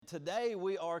today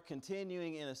we are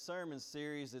continuing in a sermon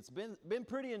series. It's been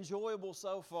pretty enjoyable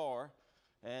so far,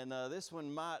 and this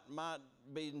one might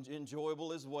be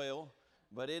enjoyable as well.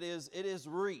 But it is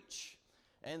reach.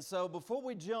 And so before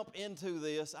we jump into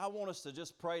this, I want us to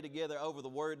just pray together over the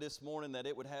Word this morning, that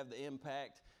it would have the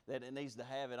impact that it needs to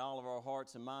have in all of our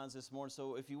hearts and minds this morning.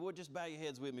 So if you would, just bow your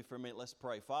heads with me for a minute. Let's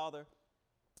pray. Father,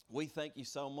 we thank you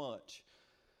so much.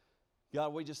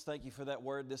 God, we just thank you for that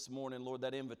word this morning, Lord,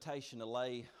 that invitation to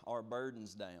lay our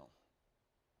burdens down.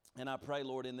 And I pray,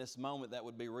 Lord, in this moment that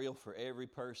would be real for every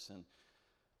person,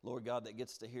 Lord God, that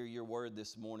gets to hear your word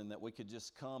this morning, that we could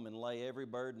just come and lay every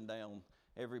burden down,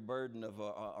 every burden of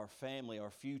our family, our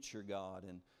future, God,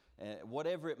 and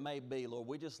whatever it may be, Lord,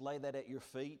 we just lay that at your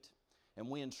feet. And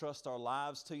we entrust our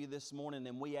lives to you this morning,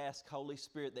 and we ask, Holy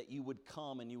Spirit, that you would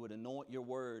come and you would anoint your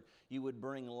word. You would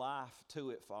bring life to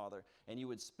it, Father, and you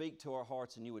would speak to our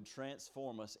hearts, and you would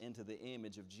transform us into the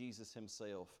image of Jesus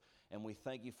himself. And we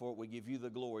thank you for it. We give you the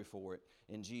glory for it.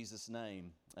 In Jesus'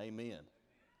 name, amen.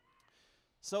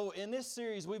 So in this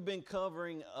series, we've been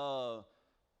covering 4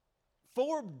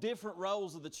 different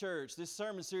roles of the church. This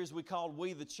sermon series we called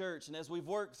We the Church. And as we've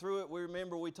worked through it,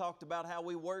 we talked about how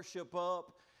we worship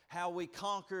up, how we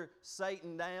conquer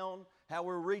Satan down, how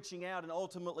we're reaching out, and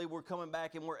ultimately we're coming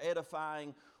back and we're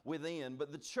edifying within.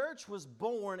 But the church was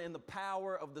born in the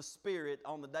power of the Spirit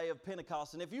on the day of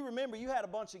Pentecost. And if you remember, you had a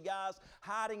bunch of guys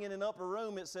hiding in an upper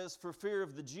room, it says, for fear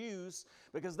of the Jews,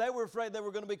 because they were afraid they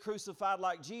were going to be crucified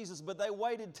like Jesus. But they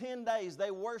waited 10 days. They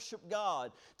worshiped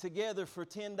God together for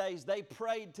 10 days. They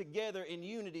prayed together in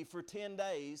unity for 10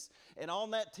 days. And on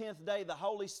that 10th day, the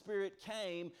Holy Spirit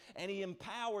came and He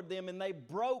empowered them, and they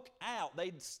broke out.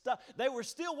 They were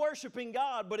still worshiping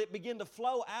God, but it began to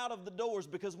flow out of the doors,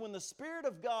 because when the Spirit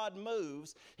of God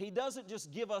moves, He doesn't just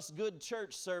give us good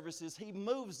church services. He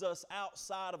moves us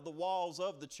outside of the walls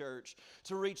of the church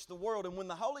to reach the world. And when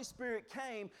the Holy Spirit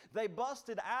came, they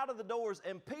busted out of the doors,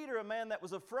 and Peter, a man that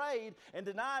was afraid and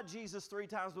denied Jesus 3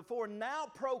 times before, now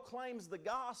proclaims the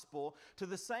gospel to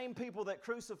the same people that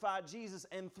crucified Jesus,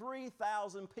 and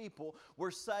 3,000 people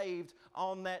were saved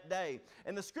on that day.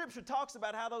 And the scripture talks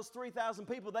about how those 3,000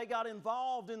 people, they got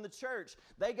involved in the church.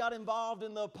 They got involved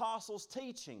in the apostles'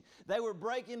 teaching. They were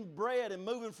breaking bread and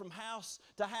moving from house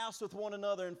to house with one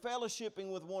another, and fellowshipping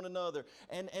with one another,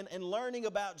 and learning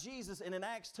about Jesus. And in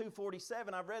Acts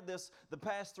 2:47, I've read this the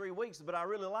past 3 weeks, but I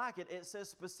really like it. It says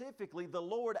specifically, the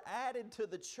Lord added to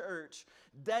the church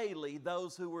daily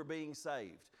those who were being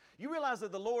saved. You realize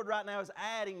that the Lord right now is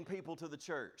adding people to the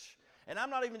church. And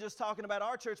I'm not even just talking about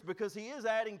our church, because He is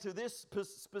adding to this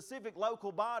specific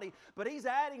local body, but He's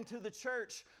adding to the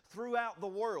church throughout the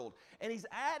world. And He's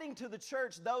adding to the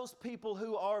church those people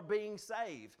who are being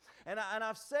saved. And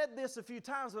I've said this a few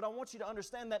times, but I want you to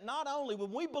understand that not only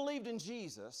when we believed in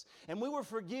Jesus and we were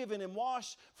forgiven and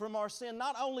washed from our sin,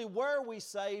 not only were we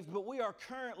saved, but we are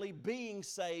currently being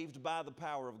saved by the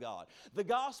power of God. The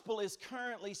gospel is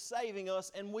currently saving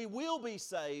us, and we will be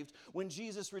saved when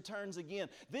Jesus returns again.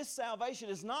 This salvation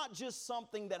is not just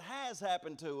something that has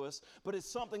happened to us, but it's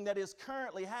something that is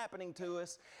currently happening to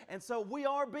us. And so we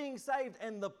are being saved,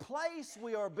 and the place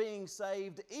we are being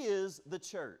saved is the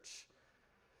church.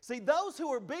 See, those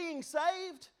who are being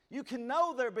saved, you can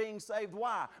know they're being saved.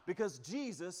 Why? Because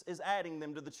Jesus is adding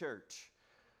them to the church.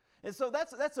 And so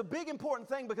that's a big important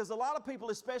thing, because a lot of people,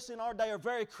 especially in our day, are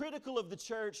very critical of the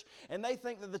church, and they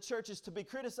think that the church is to be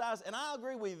criticized. And I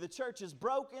agree with you. The church is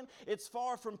broken. It's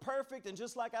far from perfect. And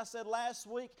just like I said last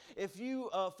week, if you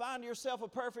find yourself a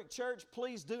perfect church,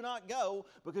 please do not go,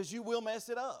 because you will mess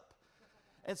it up.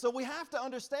 And so we have to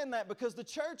understand that, because the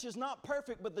church is not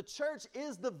perfect, but the church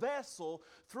is the vessel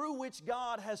through which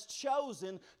God has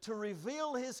chosen to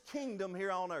reveal His kingdom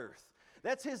here on earth.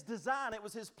 That's His design. It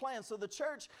was His plan. So the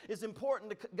church is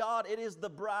important to God. It is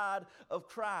the bride of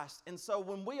Christ. And so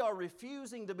when we are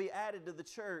refusing to be added to the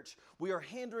church, we are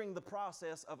hindering the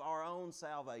process of our own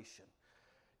salvation.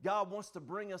 God wants to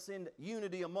bring us in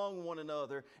unity among one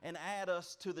another and add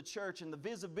us to the church. And the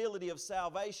visibility of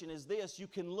salvation is this: you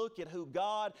can look at who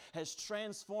God has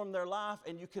transformed their life,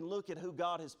 and you can look at who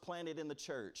God has planted in the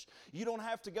church. You don't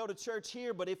have to go to church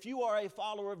here, but if you are a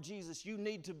follower of Jesus, you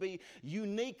need to be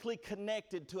uniquely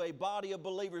connected to a body of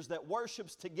believers that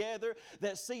worships together,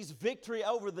 that sees victory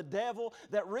over the devil,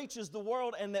 that reaches the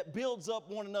world, and that builds up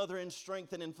one another in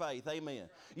strength and in faith. Amen.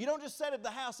 You don't just sit at the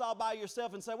house all by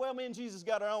yourself and say, well, me and Jesus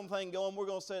got our own thing going, we're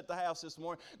going to sit at the house this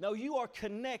morning. No, you are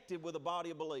connected with a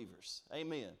body of believers.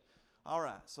 Amen. All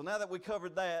right, so now that we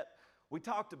covered that, we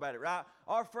talked about it, right?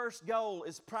 Our first goal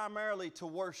is primarily to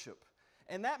worship.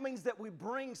 And that means that we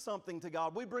bring something to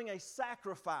God. We bring a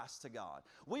sacrifice to God.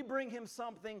 We bring Him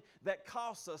something that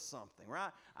costs us something,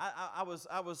 right? I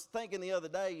was thinking the other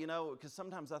day, you know, because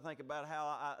sometimes I think about how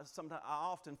I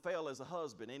often fail as a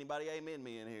husband. Anybody amen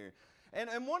me in here?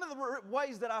 And one of the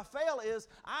ways that I fail is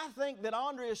I think that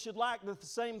Andrea should like the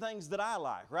same things that I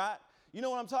like, right? You know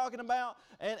what I'm talking about?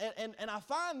 And I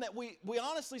find that we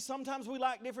honestly, sometimes we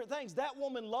like different things. That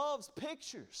woman loves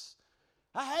pictures.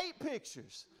 I hate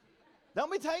pictures. Don't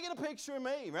be taking a picture of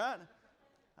me, right?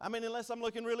 I mean, unless I'm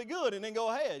looking really good, and then go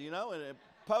ahead, you know, and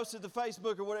post it to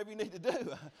Facebook or whatever you need to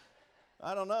do.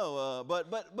 I don't know.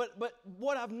 But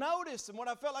what I've noticed and what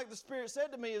I felt like the Spirit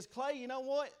said to me is, Clay, you know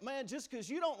what? Man, just because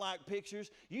you don't like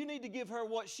pictures, you need to give her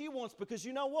what she wants, because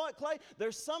you know what, Clay?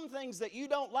 There's some things that you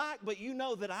don't like, but you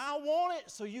know that I want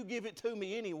it, so you give it to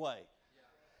me anyway.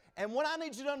 And what I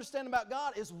need you to understand about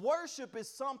God is worship is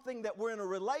something that we're in a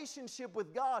relationship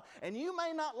with God, and you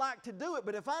may not like to do it,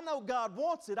 but if I know God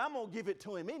wants it, I'm going to give it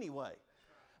to Him anyway.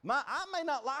 I may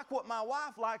not like what my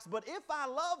wife likes, but if I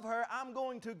love her, I'm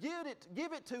going to give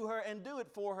it to her and do it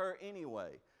for her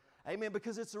anyway. Amen,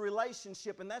 because it's a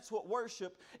relationship, and that's what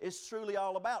worship is truly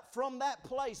all about. From that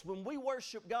place, when we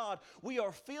worship God, we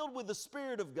are filled with the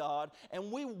Spirit of God,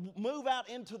 and we move out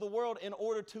into the world in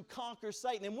order to conquer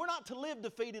Satan. And we're not to live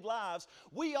defeated lives.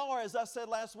 We are, as I said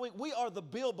last week, we are the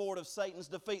billboard of Satan's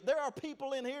defeat. There are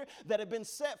people in here that have been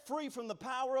set free from the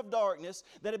power of darkness,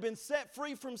 that have been set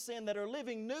free from sin, that are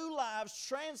living new lives,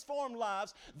 transformed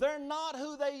lives. They're not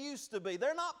who they used to be.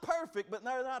 They're not perfect, but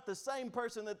they're not the same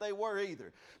person that they were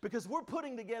either. Because we're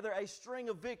putting together a string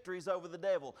of victories over the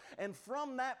devil. And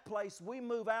from that place, we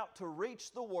move out to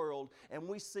reach the world, and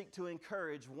we seek to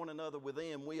encourage one another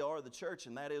within. We are the church,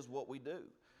 and that is what we do.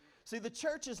 See, the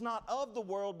church is not of the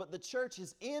world, but the church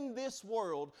is in this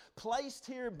world, placed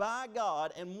here by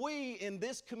God, and we in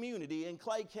this community in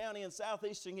Clay County and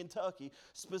southeastern Kentucky,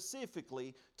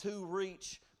 specifically to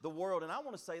reach the world. And I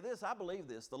want to say this, I believe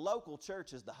this, the local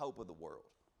church is the hope of the world.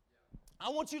 I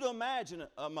want you to imagine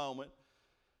a moment,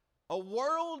 a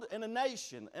world and a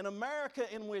nation, an America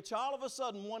in which all of a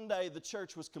sudden one day the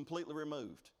church was completely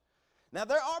removed. Now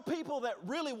there are people that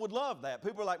really would love that.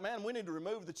 People are like, man, we need to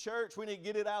remove the church. We need to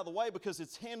get it out of the way because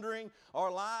it's hindering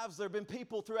our lives. There have been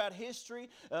people throughout history,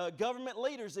 government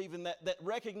leaders even, that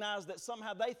recognized that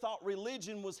somehow they thought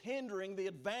religion was hindering the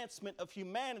advancement of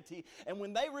humanity. And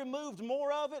when they removed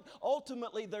more of it,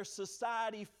 ultimately their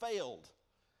society failed.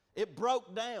 It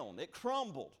broke down. It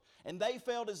crumbled. And they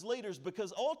failed as leaders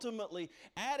because ultimately,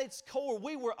 at its core,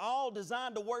 we were all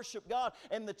designed to worship God.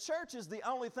 And the church is the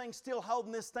only thing still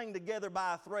holding this thing together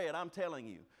by a thread, I'm telling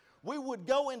you. We would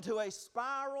go into a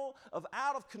spiral of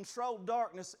out-of-control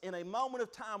darkness in a moment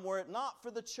of time were it not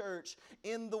for the church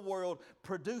in the world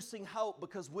producing hope,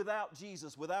 because without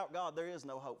Jesus, without God, there is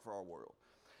no hope for our world.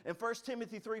 In 1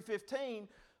 Timothy 3:15,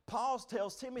 Paul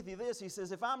tells Timothy this. He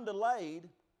says, if I'm delayed,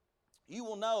 you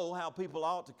will know how people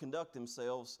ought to conduct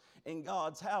themselves in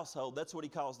God's household. That's what he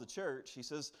calls the church. He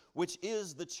says, which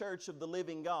is the church of the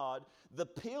living God, the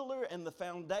pillar and the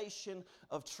foundation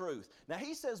of truth. Now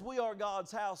he says we are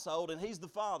God's household, and he's the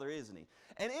Father, isn't he?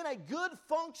 And in a good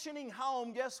functioning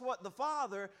home, guess what? The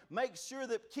Father makes sure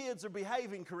that kids are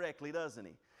behaving correctly, doesn't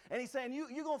he? And he's saying,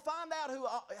 you're going to find out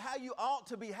how you ought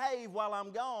to behave while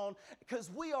I'm gone, because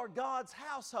we are God's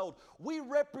household. We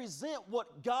represent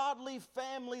what godly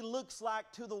family looks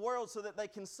like to the world so that they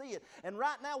can see it. And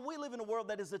right now we live in a world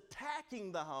that is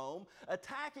attacking the home,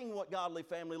 attacking what godly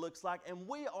family looks like, and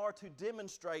we are to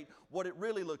demonstrate what it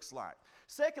really looks like.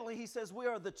 Secondly, he says we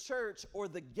are the church, or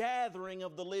the gathering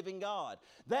of the living God.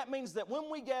 That means that when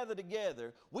we gather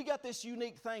together, we got this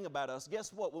unique thing about us.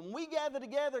 Guess what? When we gather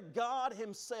together, God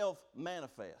himself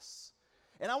manifests.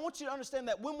 And I want you to understand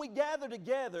that when we gather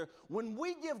together, when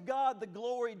we give God the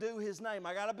glory due his name,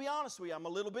 I got to be honest with you, I'm a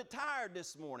little bit tired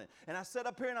this morning. And I sat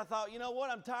up here and I thought, you know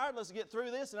what, I'm tired, let's get through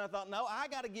this. And I thought, no, I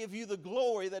got to give you the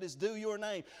glory that is due your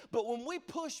name. But when we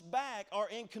push back our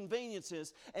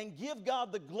inconveniences and give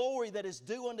God the glory that is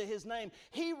due unto his name,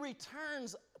 he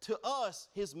returns to us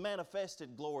his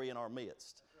manifested glory in our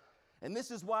midst. And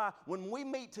this is why when we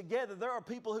meet together, there are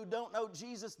people who don't know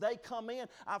Jesus. They come in.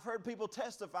 I've heard people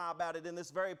testify about it in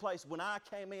this very place. When I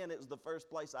came in, it was the first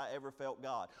place I ever felt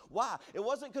God. Why? It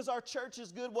wasn't because our church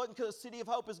is good. It wasn't because City of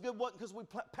Hope is good. It wasn't because we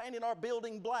painted our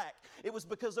building black. It was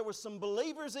because there were some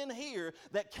believers in here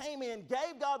that came in,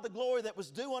 gave God the glory that was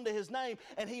due unto his name,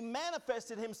 and he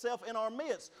manifested himself in our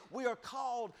midst. We are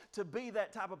called to be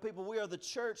that type of people. We are the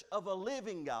church of a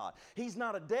living God. He's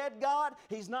not a dead God.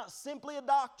 He's not simply a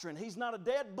doctrine. He's not a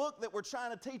dead book that we're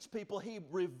trying to teach people. He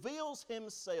reveals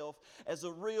himself as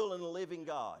a real and a living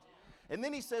God. And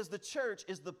then he says the church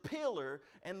is the pillar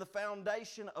and the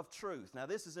foundation of truth. Now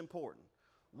this is important.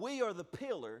 We are the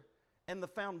pillar and the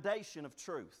foundation of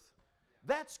truth.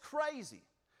 That's crazy,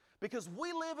 because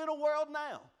we live in a world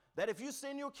now that if you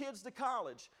send your kids to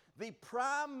college, the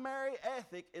primary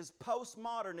ethic is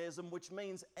postmodernism, which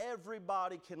means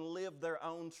everybody can live their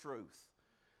own truth.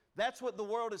 That's what the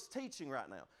world is teaching right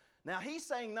now. Now he's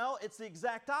saying, no, it's the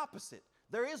exact opposite.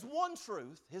 There is one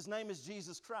truth. His name is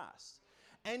Jesus Christ.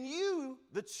 And you,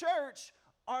 the church,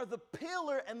 are the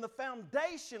pillar and the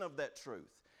foundation of that truth.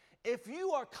 If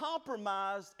you are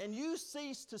compromised and you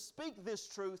cease to speak this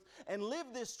truth and live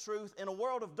this truth in a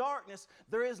world of darkness,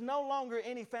 there is no longer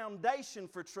any foundation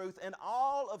for truth, and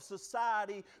all of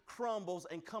society crumbles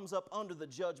and comes up under the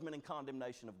judgment and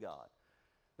condemnation of God.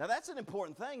 Now that's an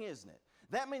important thing, isn't it?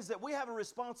 That means that we have a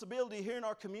responsibility here in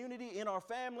our community, in our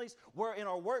families, in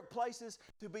our workplaces,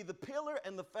 to be the pillar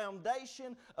and the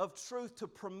foundation of truth, to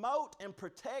promote and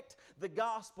protect the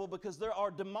gospel, because there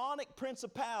are demonic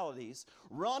principalities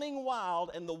running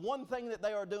wild, and the one thing that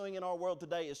they are doing in our world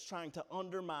today is trying to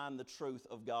undermine the truth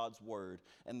of God's word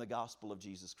and the gospel of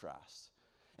Jesus Christ.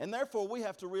 And therefore, we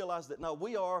have to realize that, no,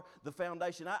 we are the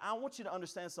foundation. I want you to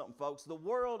understand something, folks. The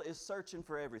world is searching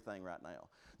for everything right now.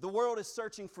 The world is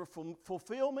searching for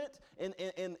fulfillment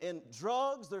in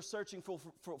drugs. They're searching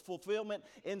for fulfillment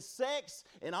in sex,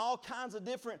 and all kinds of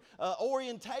different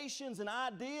orientations and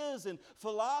ideas and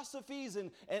philosophies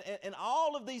and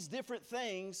all of these different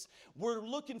things. We're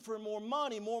looking for more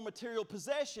money, more material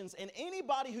possessions, and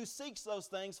anybody who seeks those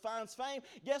things finds fame.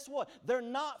 Guess what? They're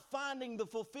not finding the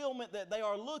fulfillment that they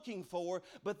are looking for,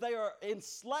 but they are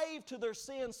enslaved to their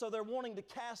sin, so they're wanting to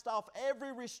cast off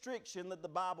every restriction that the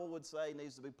Bible would say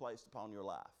needs to be placed upon your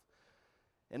life.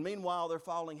 And meanwhile, they're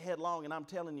falling headlong, and I'm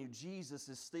telling you, Jesus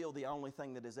is still the only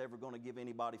thing that is ever going to give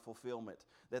anybody fulfillment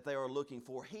that they are looking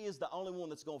for. He is the only one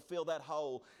that's going to fill that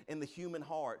hole in the human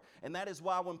heart. And that is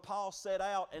why when Paul set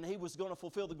out and he was going to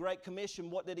fulfill the Great Commission,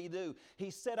 what did he do?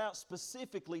 He set out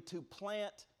specifically to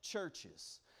plant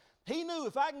churches. He knew,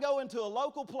 if I can go into a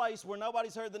local place where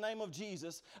nobody's heard the name of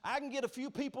Jesus, I can get a few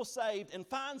people saved and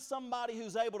find somebody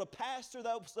who's able to pastor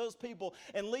those people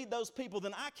and lead those people,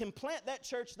 then I can plant that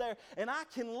church there, and I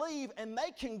can leave, and they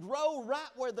can grow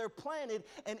right where they're planted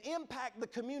and impact the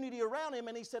community around him.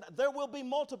 And he said, there will be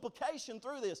multiplication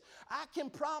through this. I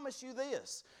can promise you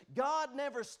this. God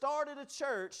never started a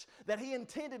church that he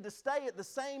intended to stay at the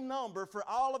same number for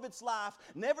all of its life,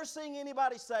 never seeing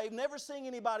anybody saved, never seeing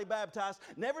anybody baptized,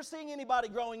 never seeing anybody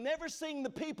growing, never seeing the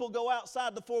people go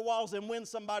outside the four walls and win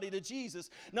somebody to Jesus.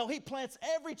 No, he plants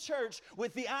every church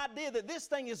with the idea that this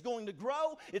thing is going to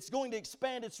grow, it's going to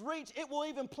expand its reach, it will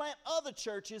even plant other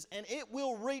churches, and it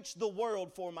will reach the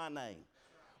world for my name.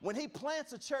 When he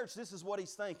plants a church, this is what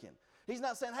he's thinking. He's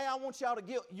not saying, hey, I want y'all to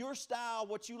get your style,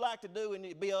 what you like to do, and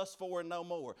it be us four and no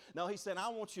more. No, he's saying, I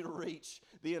want you to reach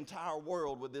the entire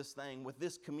world with this thing, with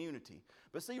this community.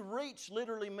 But see, reach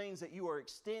literally means that you are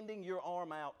extending your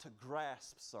arm out to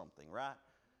grasp something, right?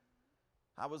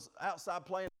 I was outside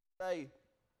playing today,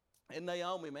 and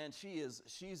Naomi, man, she's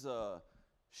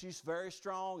very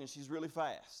strong and she's really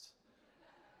fast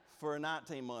for a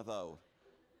 19-month-old.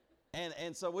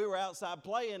 And so we were outside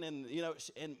playing, and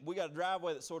and we got a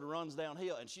driveway that sort of runs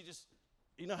downhill, and she just,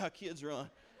 you know how kids run.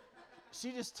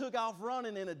 She just took off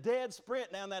running in a dead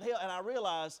sprint down that hill, and I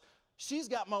realized she's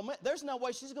got momentum. There's no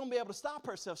way she's going to be able to stop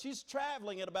herself. She's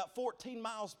traveling at about 14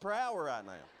 miles per hour right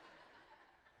now.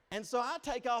 And so I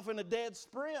take off in a dead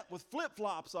sprint with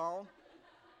flip-flops on,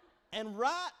 and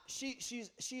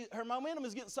her momentum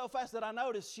is getting so fast that I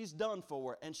noticed she's done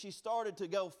for, and she started to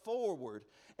go forward,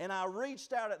 and I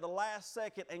reached out at the last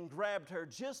second and grabbed her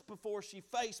just before she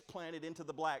face planted into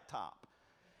the blacktop.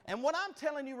 And what I'm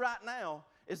telling you right now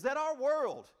is that our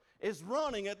world is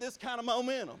running at this kind of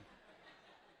momentum.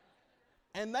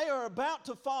 And they are about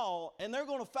to fall, and they're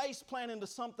going to face plant into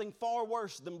something far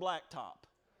worse than blacktop.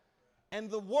 And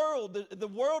the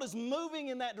world is moving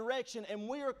in that direction, and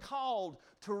we are called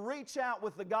to reach out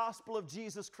with the gospel of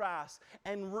Jesus Christ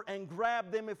and grab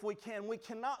them if we can. We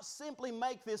cannot simply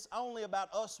make this only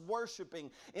about us worshiping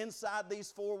inside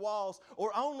these four walls,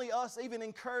 or only us even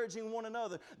encouraging one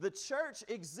another. The church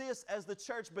exists as the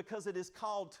church because it is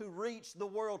called to reach the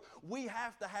world. We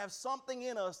have to have something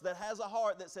in us that has a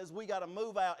heart that says we got to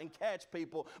move out and catch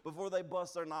people before they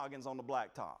bust their noggins on the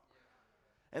blacktop.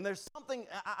 And there's something,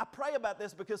 I pray about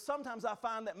this because sometimes I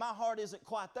find that my heart isn't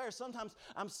quite there. Sometimes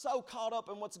I'm so caught up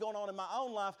in what's going on in my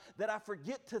own life that I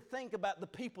forget to think about the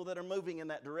people that are moving in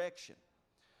that direction.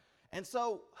 And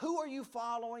so, who are you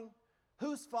following?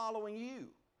 Who's following you?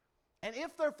 And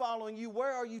if they're following you,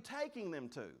 where are you taking them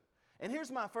to? And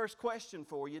here's my first question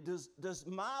for you. Does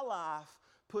my life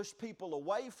push people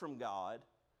away from God?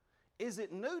 Is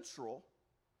it neutral,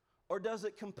 or does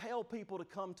it compel people to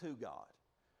come to God?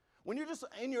 When you're just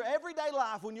in your everyday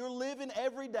life, when you're living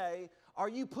every day, are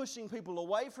you pushing people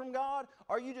away from God?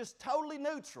 Or are you just totally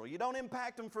neutral? You don't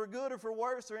impact them for good or for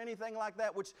worse or anything like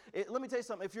that. Let me tell you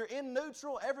something. If you're in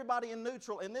neutral, everybody in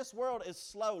neutral in this world is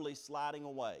slowly sliding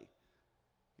away.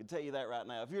 I can tell you that right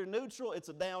now. If you're neutral, it's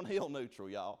a downhill neutral,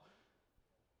 y'all.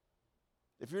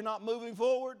 If you're not moving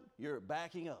forward, you're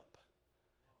backing up.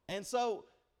 And so,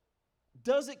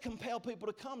 does it compel people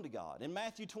to come to God? In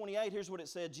Matthew 28, here's what it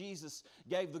said. Jesus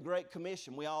gave the Great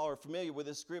Commission. We all are familiar with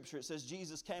this scripture. It says,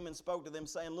 Jesus came and spoke to them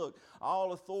saying, look,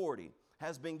 all authority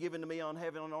has been given to me on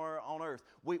heaven and on earth.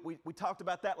 We talked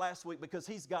about that last week because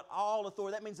He's got all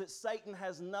authority. That means that Satan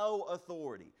has no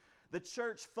authority. The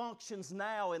church functions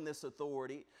now in this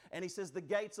authority, and He says the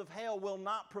gates of hell will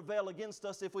not prevail against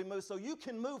us if we move. So you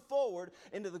can move forward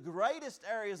into the greatest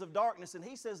areas of darkness, and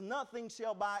He says nothing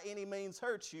shall by any means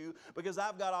hurt you because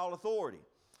I've got all authority.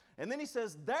 And then He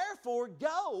says, therefore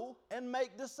go and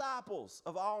make disciples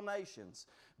of all nations,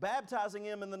 baptizing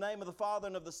them in the name of the Father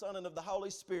and of the Son and of the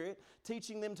Holy Spirit,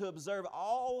 teaching them to observe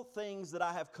all things that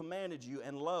I have commanded you,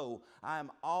 and lo, I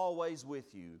am always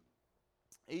with you,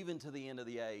 even to the end of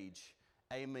the age.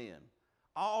 Amen.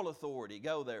 All authority,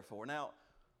 go therefore. Now,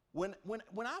 when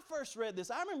I first read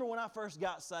this, I remember when I first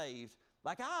got saved,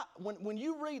 when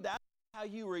you read that, I don't know how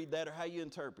you read that or how you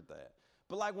interpret that.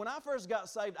 But like when I first got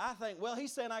saved, I think, well,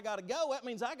 He's saying I got to go. That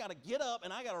means I got to get up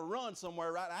and I got to run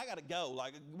somewhere, right? I got to go.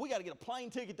 Like we got to get a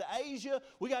plane ticket to Asia.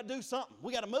 We got to do something.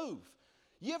 We got to move.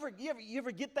 You ever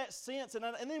get that sense, and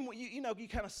then you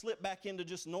kind of slip back into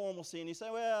just normalcy, and you say,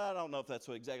 well, I don't know if that's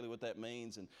exactly what that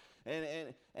means, and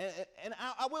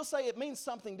I will say it means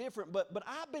something different, but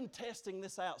I've been testing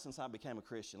this out since I became a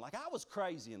Christian. Like I was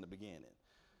crazy in the beginning,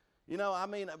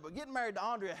 getting married to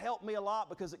Andrea helped me a lot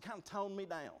because it kind of toned me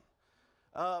down.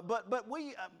 But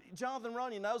we, Jonathan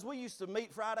Runyon knows, we used to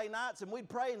meet Friday nights and we'd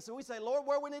pray, and so we'd say, Lord,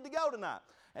 where we need to go tonight?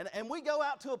 And we go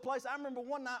out to a place. I remember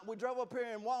one night we drove up here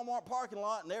in Walmart parking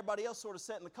lot, and everybody else sort of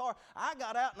sat in the car. I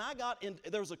got out and I got in.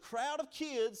 There was a crowd of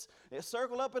kids that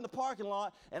circled up in the parking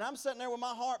lot, and I'm sitting there with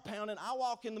my heart pounding. I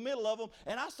walk in the middle of them,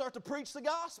 and I start to preach the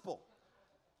gospel.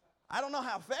 I don't know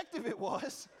how effective it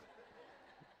was.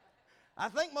 I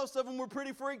think most of them were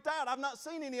pretty freaked out. I've not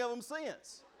seen any of them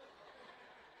since.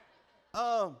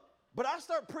 But I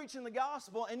start preaching the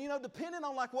gospel, and depending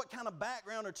on like what kind of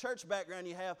background or church background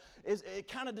you have, it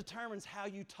kind of determines how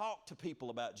you talk to people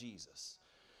about Jesus.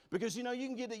 Because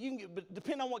but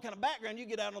depending on what kind of background, you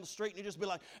get out on the street and you just be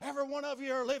like, every one of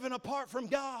you are living apart from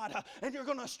God, and you're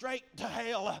going to straight to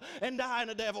hell and die in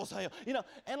the devil's hell.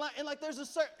 And there's a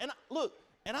certain, and look,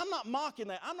 and I'm not mocking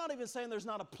that. I'm not even saying there's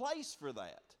not a place for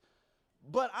that.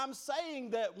 But I'm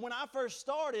saying that when I first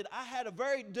started, I had a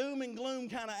very doom and gloom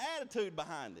kind of attitude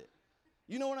behind it.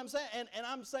 You know what I'm saying? And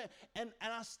I'm saying, and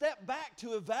I stepped back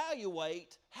to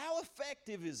evaluate how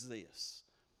effective is this.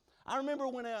 I remember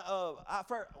when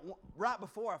right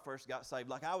before I first got saved,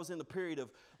 like I was in the period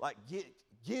of like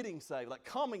getting saved, like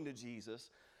coming to Jesus,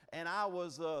 and I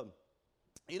was, I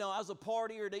was a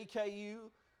partier at EKU,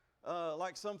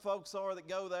 like some folks are that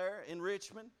go there in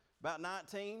Richmond. About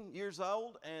 19 years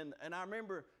old, and I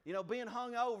remember, being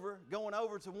hung over, going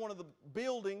over to one of the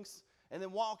buildings, and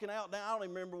then walking out down. I don't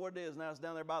even remember what it is now. It's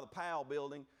down there by the Powell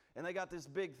building, and they got this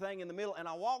big thing in the middle. And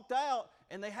I walked out,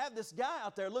 and they had this guy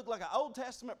out there, looked like an Old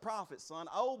Testament prophet, son,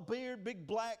 old beard, big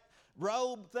black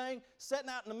robe thing, sitting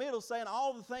out in the middle saying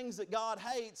all the things that God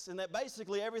hates and that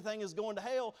basically everything is going to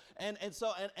hell. And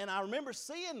I remember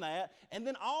seeing that, and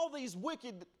then all these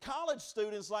wicked college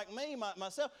students like me,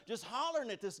 myself, just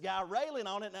hollering at this guy, railing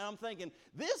on it, and I'm thinking,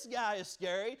 this guy is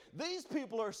scary, these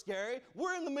people are scary,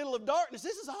 we're in the middle of darkness,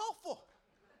 this is awful.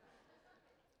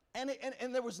 And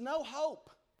there was no hope,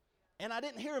 and I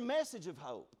didn't hear a message of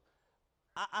hope.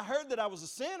 I heard that I was a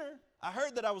sinner, I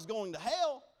heard that I was going to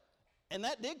hell, and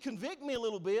that did convict me a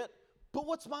little bit, but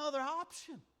what's my other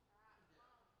option?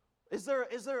 Is there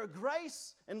a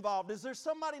grace involved? Is there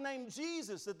somebody named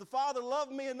Jesus that the Father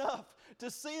loved me enough to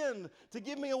send to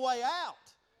give me a way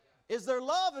out? Is there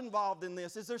love involved in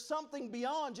this? Is there something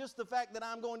beyond just the fact that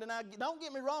I'm going to now? Don't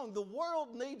get me wrong, the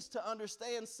world needs to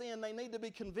understand sin. They need to be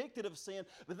convicted of sin,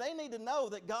 but they need to know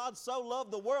that God so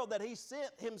loved the world that He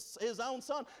sent His own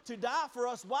Son to die for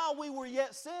us while we were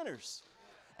yet sinners.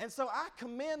 And so I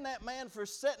commend that man for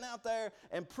sitting out there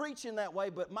and preaching that way.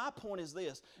 But my point is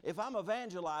this. If I'm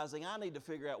evangelizing, I need to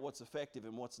figure out what's effective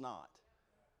and what's not.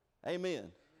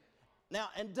 Amen. Now,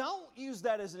 and don't use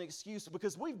that as an excuse,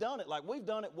 because we've done it. Like, we've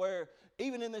done it where,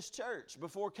 even in this church,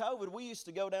 before COVID, we used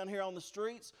to go down here on the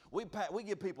streets. We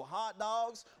give people hot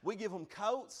dogs. We give them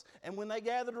coats. And when they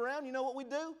gathered around, you know what we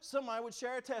do? Somebody would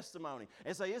share a testimony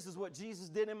and say, this is what Jesus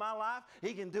did in my life.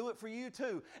 He can do it for you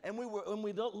too. And we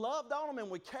loved on them,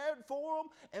 and we cared for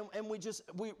them. And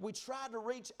we tried to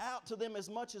reach out to them as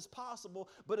much as possible.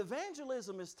 But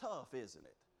evangelism is tough, isn't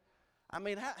it? I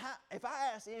mean, if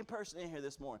I ask any person in here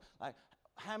this morning, like,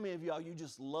 how many of y'all, you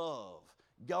just love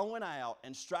going out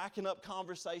and striking up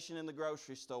conversation in the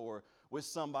grocery store with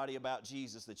somebody about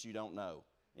Jesus that you don't know?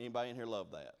 Anybody in here love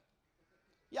that?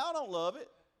 Y'all don't love it.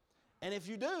 And if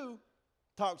you do,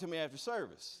 talk to me after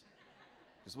service,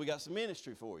 because we got some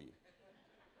ministry for you.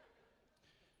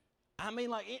 I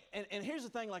mean, like, and here's the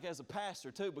thing, like, as a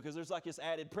pastor, too, because there's, like, this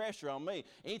added pressure on me.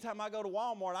 Anytime I go to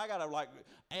Walmart, I got to, like,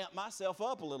 amp myself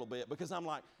up a little bit, because I'm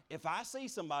like, if I see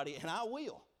somebody, and I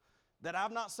will, that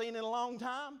I've not seen in a long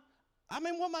time, I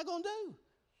mean, what am I going to do?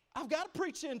 I've got to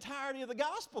preach the entirety of the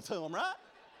gospel to them, right?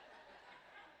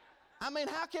 I mean,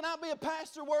 how can I be a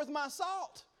pastor worth my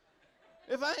salt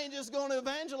if I ain't just going to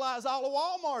evangelize all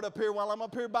of Walmart up here while I'm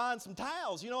up here buying some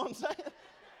towels? You know what I'm saying?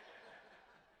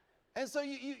 And so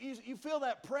you feel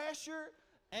that pressure,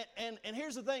 and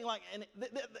here's the thing, like, and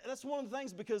that's one of the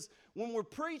things, because when we're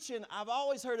preaching, I've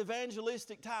always heard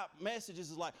evangelistic type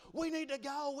messages is like, we need to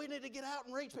go, we need to get out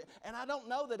and reach people. And I don't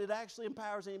know that it actually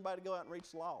empowers anybody to go out and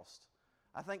reach the lost.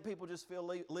 I think people just feel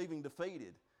leaving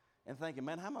defeated and thinking,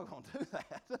 man, how am I going to do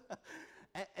that?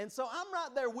 and so I'm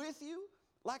right there with you.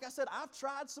 Like I said, I've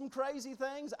tried some crazy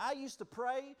things. I used to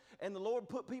pray, and the Lord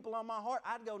put people on my heart.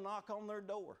 I'd go knock on their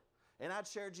door. And I'd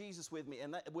share Jesus with them,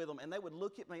 and they would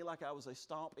look at me like I was a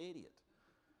stomp idiot.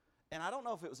 And I don't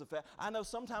know if it was a fact. I know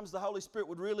sometimes the Holy Spirit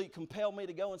would really compel me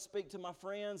to go and speak to my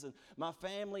friends and my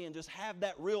family and just have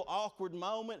that real awkward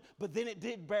moment, but then it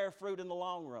did bear fruit in the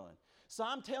long run. So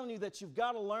I'm telling you that you've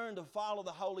got to learn to follow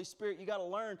the Holy Spirit. You've got to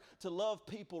learn to love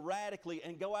people radically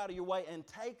and go out of your way and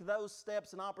take those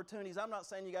steps and opportunities. I'm not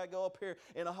saying you got to go up here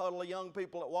in a huddle of young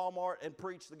people at Walmart and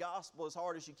preach the gospel as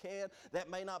hard as you can. That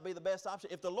may not be the best option.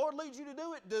 If the Lord leads you to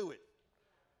do it, do it.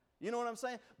 You know what I'm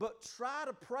saying? But try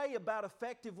to pray about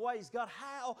effective ways. God,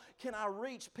 how can I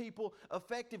reach people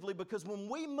effectively? Because when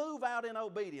we move out in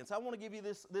obedience, I want to give you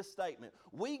this statement.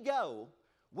 We go,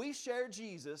 we share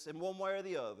Jesus in one way or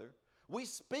the other. We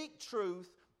speak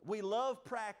truth, we love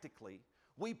practically,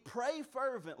 we pray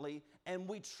fervently, and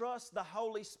we trust the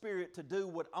Holy Spirit to do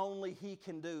what only He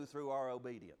can do through our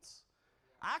obedience.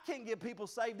 I can't get people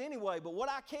saved anyway, but what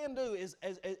I can do is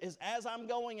as I'm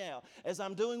going out, as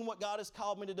I'm doing what God has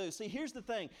called me to do. See, here's the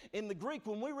thing. In the Greek,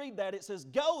 when we read that, it says,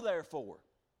 go therefore.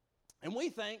 And we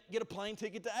think, get a plane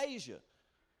ticket to Asia.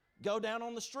 Go down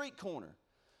on the street corner.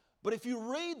 But if you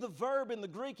read the verb in the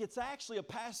Greek, it's actually a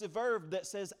passive verb that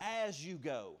says, as you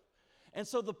go. And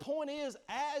so the point is,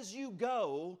 as you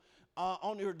go,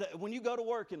 when you go to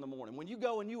work in the morning, when you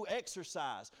go and you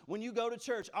exercise, when you go to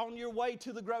church, on your way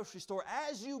to the grocery store,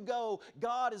 as you go,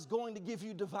 God is going to give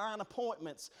you divine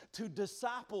appointments to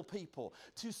disciple people,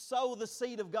 to sow the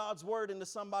seed of God's word into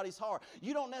somebody's heart.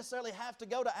 You don't necessarily have to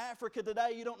go to Africa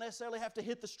today. You don't necessarily have to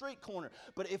hit the street corner.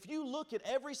 But if you look at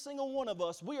every single one of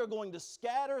us, we are going to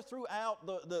scatter throughout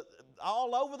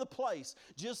all over the place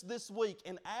just this week.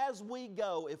 And as we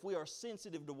go, if we are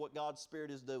sensitive to what God's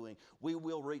Spirit is doing, we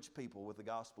will reach people with the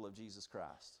gospel of Jesus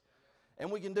Christ.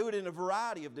 And we can do it in a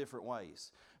variety of different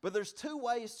ways. But there's two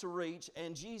ways to reach,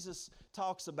 and Jesus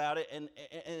talks about it, and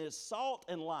it's salt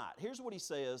and light. Here's what He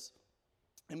says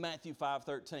in Matthew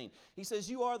 5:13. He says,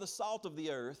 you are the salt of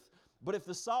the earth, but if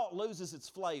the salt loses its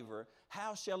flavor,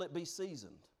 how shall it be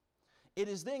seasoned? It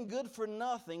is then good for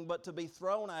nothing but to be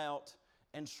thrown out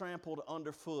and trampled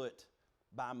underfoot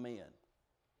by men.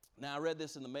 Now, I read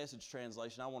this in the Message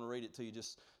translation. I want to read it to you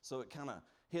just so it kind of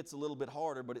hits a little bit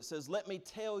harder, but it says, let me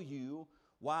tell you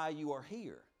why you are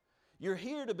here. You're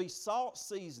here to be salt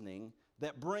seasoning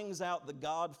that brings out the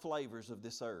God flavors of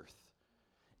this earth.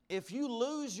 If you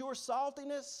lose your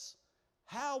saltiness,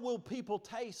 how will people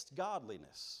taste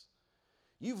godliness?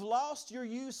 You've lost your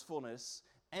usefulness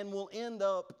and will end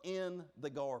up in the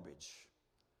garbage.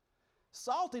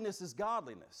 Saltiness is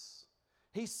godliness.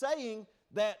 He's saying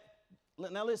that,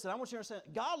 now listen, I want you to understand,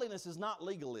 godliness is not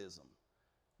legalism.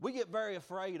 We get very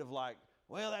afraid of like,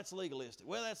 well, that's legalistic.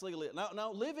 Well, that's legalistic.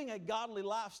 No, living a godly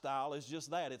lifestyle is just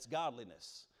that. It's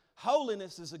godliness.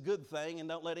 Holiness is a good thing, and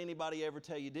don't let anybody ever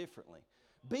tell you differently.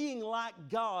 Being like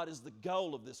God is the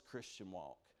goal of this Christian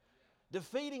walk.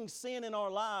 Defeating sin in our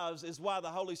lives is why the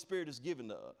Holy Spirit is given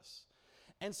to us.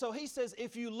 And so he says,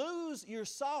 if you lose your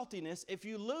saltiness,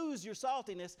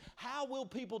 how will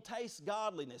people taste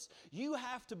godliness? You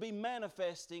have to be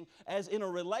manifesting as in a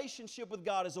relationship with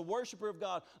God, as a worshiper of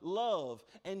God, love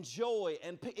and joy.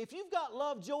 And if you've got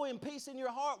love, joy, and peace in your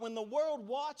heart, when the world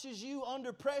watches you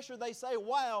under pressure, they say,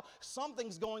 wow,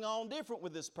 something's going on different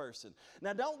with this person.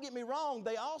 Now, don't get me wrong,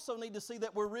 they also need to see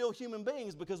that we're real human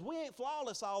beings, because we ain't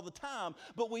flawless all the time,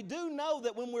 but we do know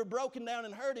that when we're broken down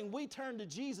and hurting, we turn to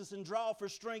Jesus and draw for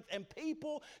strength, and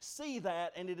people see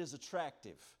that, and it is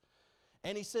attractive.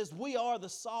 And he says, we are the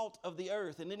salt of the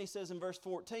earth. And then he says in verse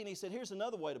 14, he said, here's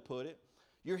another way to put it.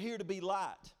 You're here to be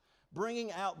light,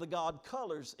 bringing out the God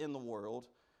colors in the world.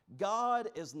 God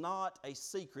is not a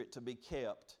secret to be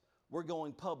kept. We're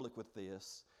going public with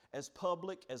this, as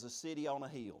public as a city on a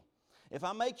hill. If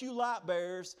I make you light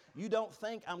bearers, you don't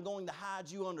think I'm going to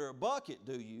hide you under a bucket,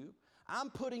 do you? I'm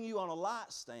putting you on a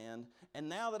light stand, and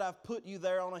now that I've put you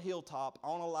there on a hilltop,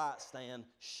 on a light stand,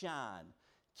 shine.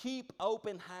 Keep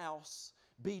open house.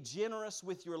 Be generous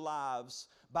with your lives.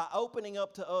 By opening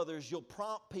up to others, you'll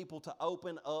prompt people to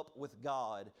open up with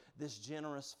God, this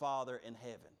generous Father in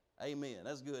heaven. Amen.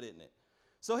 That's good, isn't it?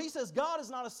 So he says, God is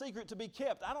not a secret to be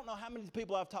kept. I don't know how many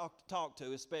people I've talked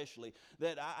to, especially,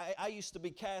 that I used to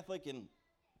be Catholic, and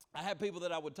I had people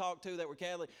that I would talk to that were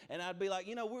Catholic, and I'd be like,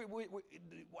 you know,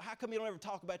 how come you don't ever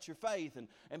talk about your faith?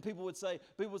 And people would say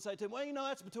to me, well, you know,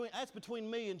 that's between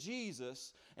me and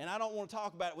Jesus, and I don't want to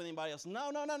talk about it with anybody else.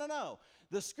 No.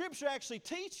 The Scripture actually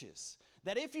teaches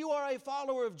that if you are a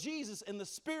follower of Jesus and the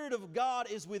Spirit of God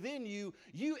is within you,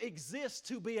 you exist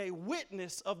to be a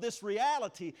witness of this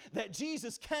reality that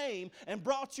Jesus came and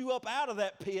brought you up out of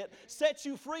that pit, set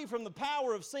you free from the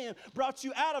power of sin, brought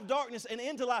you out of darkness and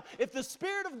into life. If the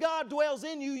Spirit of God dwells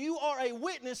in you, you are a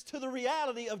witness to the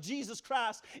reality of Jesus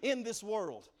Christ in this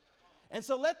world. And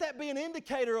so let that be an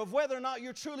indicator of whether or not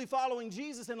you're truly following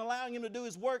Jesus and allowing Him to do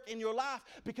His work in your life.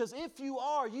 Because if you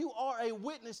are a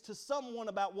witness to someone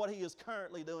about what He is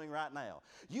currently doing right now.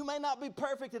 You may not be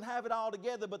perfect and have it all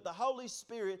together, but the Holy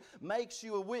Spirit makes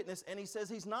you a witness. And He says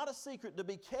He's not a secret to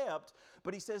be kept,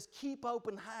 but He says keep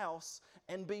open house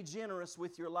and be generous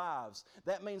with your lives.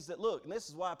 That means that, look, and this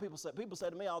is why people say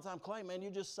to me all the time, Clay, man, you're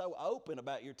just so open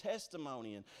about your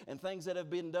testimony and things that have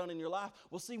been done in your life.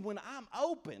 Well, see, when I'm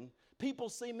open, people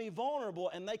see me vulnerable,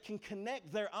 and they can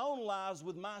connect their own lives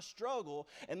with my struggle,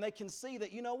 and they can see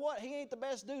that, you know what, he ain't the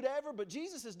best dude ever, but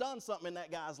Jesus has done something in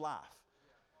that guy's life.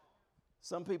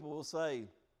 Some people will say,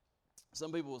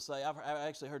 I've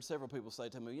actually heard several people say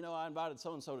to me, you know, I invited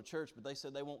so-and-so to church, but they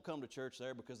said they won't come to church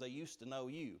there because they used to know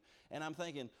you. And I'm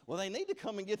thinking, well, they need to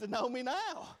come and get to know me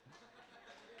now.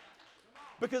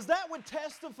 Because that would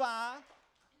testify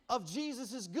of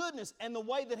Jesus' goodness and the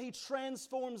way that He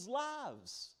transforms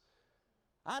lives.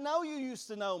 I know you used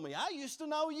to know me. I used to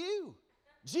know you.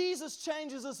 Jesus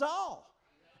changes us all.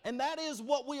 And that is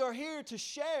what we are here to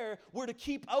share. We're to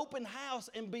keep open house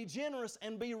and be generous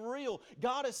and be real.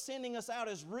 God is sending us out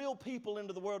as real people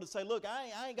into the world to say, look,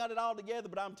 I ain't got it all together,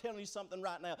 but I'm telling you something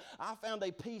right now. I found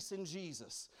a peace in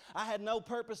Jesus. I had no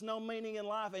purpose, no meaning in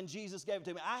life, and Jesus gave it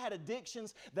to me. I had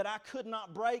addictions that I could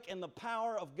not break, and the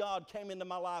power of God came into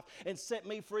my life and set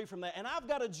me free from that. And I've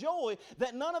got a joy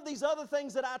that none of these other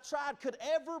things that I tried could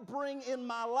ever bring in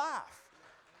my life.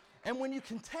 And when you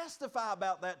can testify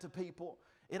about that to people,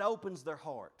 it opens their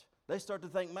heart. They start to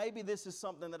think, maybe this is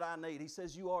something that I need. He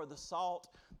says, you are the salt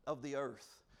of the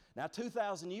earth. Now,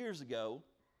 2,000 years ago,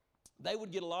 they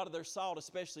would get a lot of their salt,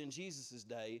 especially in Jesus'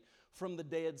 day, from the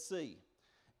Dead Sea.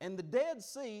 And the Dead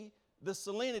Sea, the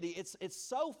salinity, it's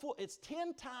so full, it's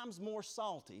 10 times more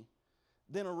salty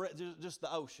than just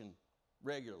the ocean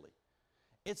regularly.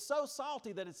 It's so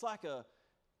salty that it's like a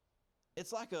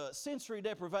sensory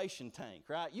deprivation tank,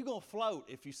 right? You're going to float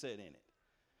if you sit in it.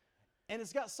 And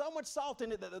it's got so much salt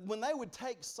in it that when they would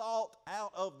take salt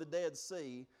out of the Dead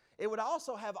Sea, it would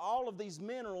also have all of these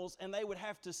minerals, and they would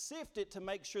have to sift it to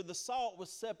make sure the salt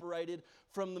was separated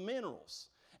from the minerals.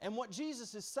 And what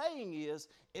Jesus is saying is,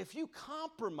 if you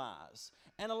compromise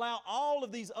and allow all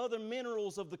of these other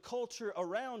minerals of the culture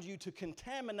around you to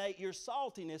contaminate your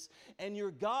saltiness and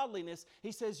your godliness,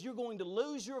 He says you're going to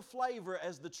lose your flavor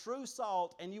as the true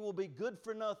salt, and you will be good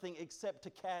for nothing except to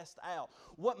cast out.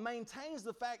 What maintains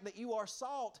the fact that you are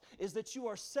salt is that you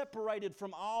are separated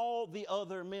from all the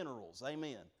other minerals.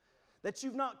 Amen. That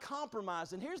you've not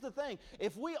compromised. And here's the thing,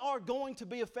 if we are going to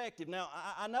be effective, now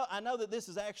I know that this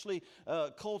is actually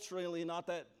culturally not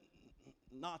that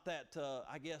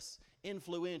I guess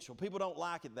influential. People don't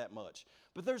like it that much.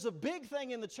 But there's a big thing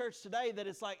in the church today that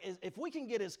it's like, if we can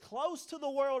get as close to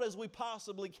the world as we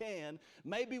possibly can,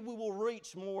 maybe we will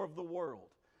reach more of the world.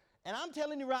 And I'm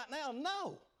telling you right now,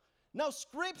 no. No,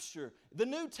 Scripture, the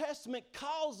New Testament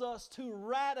calls us to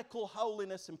radical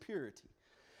holiness and purity.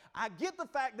 I get the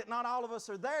fact that not all of us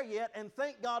are there yet, and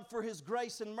thank God for His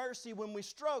grace and mercy when we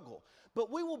struggle. But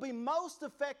we will be most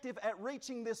effective at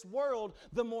reaching this world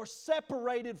the more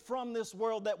separated from this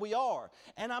world that we are.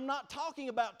 And I'm not talking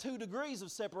about 2 degrees of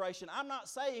separation. I'm not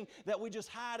saying that we just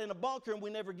hide in a bunker and we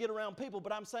never get around people,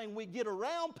 but I'm saying we get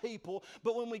around people,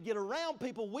 but when we get around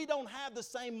people, we don't have the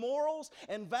same morals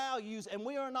and values, and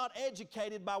we are not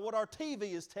educated by what our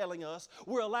TV is telling us.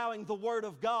 We're allowing the Word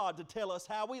of God to tell us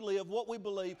how we live, what we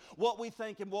believe, what we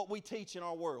think, and what we teach in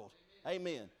our world.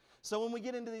 Amen. So when we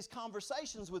get into these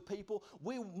conversations with people,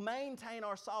 we maintain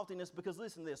our saltiness because,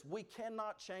 listen to this, we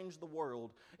cannot change the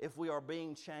world if we are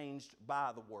being changed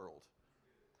by the world.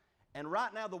 And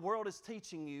right now the world is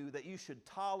teaching you that you should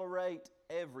tolerate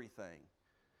everything.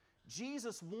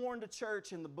 Jesus warned a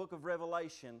church in the book of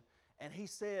Revelation, and He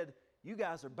said, you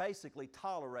guys are basically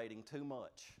tolerating too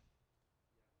much.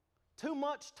 Too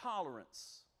much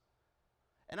tolerance.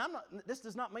 And this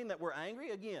does not mean that we're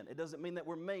angry. Again, it doesn't mean that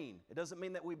we're mean. It doesn't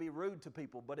mean that we be rude to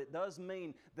people, but it does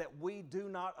mean that we do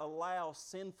not allow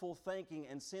sinful thinking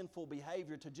and sinful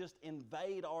behavior to just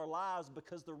invade our lives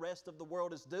because the rest of the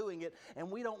world is doing it and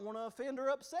we don't want to offend or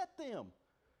upset them.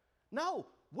 No,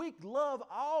 we love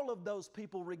all of those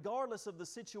people regardless of the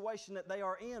situation that they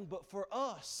are in, but for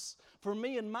us, for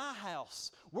me and my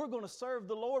house, we're going to serve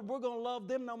the Lord. We're going to love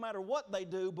them no matter what they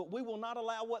do, but we will not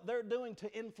allow what they're doing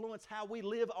to influence how we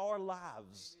live our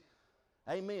lives.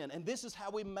 Amen. And this is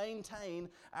how we maintain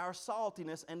our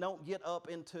saltiness and don't get up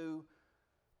into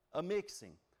a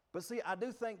mixing. But see, I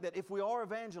do think that if we are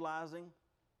evangelizing,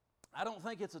 I don't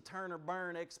think it's a turn or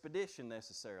burn expedition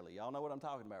necessarily. Y'all know what I'm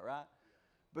talking about, right?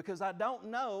 Because I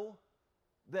don't know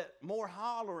that more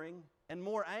hollering and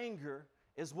more anger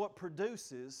is what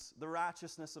produces the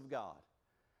righteousness of God.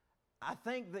 I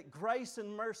think that grace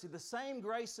and mercy, the same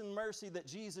grace and mercy that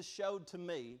Jesus showed to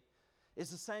me, is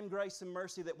the same grace and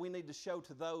mercy that we need to show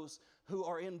to those who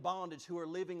are in bondage, who are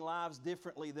living lives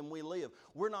differently than we live.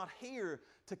 We're not here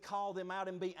to call them out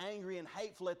and be angry and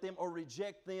hateful at them or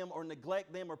reject them or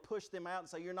neglect them or push them out and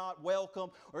say you're not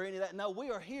welcome or any of that. No, we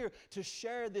are here to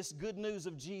share this good news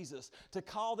of Jesus, to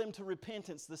call them to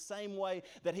repentance the same way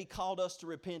that He called us to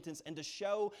repentance, and to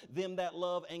show them that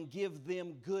love and give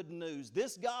them good news.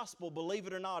 This gospel, believe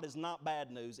it or not, is not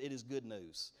bad news. It is good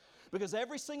news. Because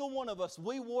every single one of us,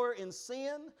 we were in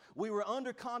sin, we were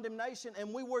under condemnation,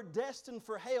 and we were destined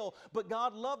for hell. But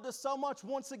God loved us so much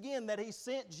once again that He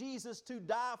sent Jesus to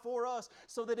die for us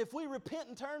so that if we repent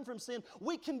and turn from sin,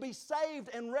 we can be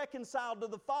saved and reconciled to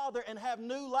the Father and have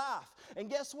new life. And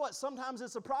guess what? Sometimes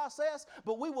it's a process,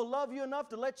 but we will love you enough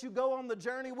to let you go on the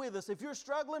journey with us. If you're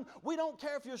struggling, we don't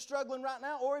care if you're struggling right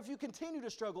now or if you continue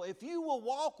to struggle. If you will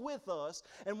walk with us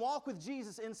and walk with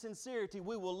Jesus in sincerity,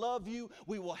 we will love you,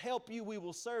 we will help you, we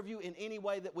will serve you in any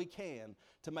way that we can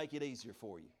to make it easier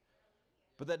for you.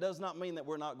 But that does not mean that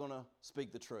we're not going to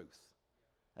speak the truth.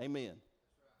 Amen.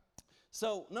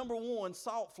 So, number one,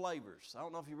 salt flavors. I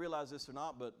don't know if you realize this or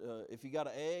not, but if you got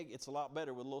an egg, it's a lot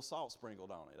better with a little salt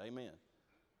sprinkled on it. Amen.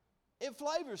 It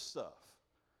flavors stuff.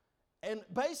 And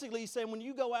basically, he's saying when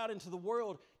you go out into the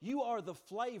world, you are the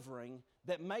flavoring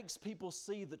that makes people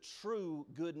see the true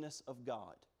goodness of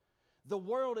God. The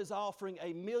world is offering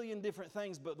a million different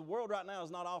things, but the world right now is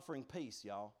not offering peace,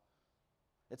 y'all.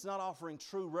 It's not offering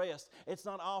true rest. It's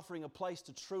not offering a place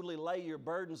to truly lay your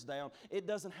burdens down. It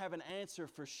doesn't have an answer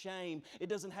for shame. It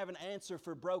doesn't have an answer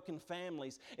for broken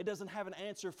families. It doesn't have an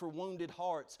answer for wounded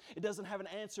hearts. It doesn't have an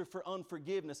answer for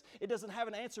unforgiveness. It doesn't have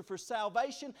an answer for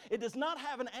salvation. It does not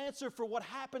have an answer for what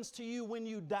happens to you when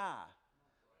you die.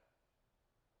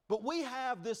 But we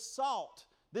have this salt,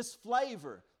 this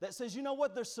flavor that says, you know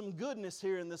what, there's some goodness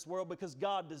here in this world because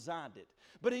God designed it.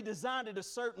 But He designed it a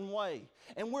certain way.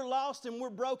 And we're lost and we're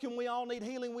broken. We all need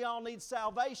healing. We all need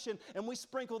salvation. And we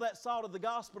sprinkle that salt of the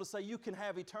gospel to say you can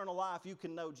have eternal life. You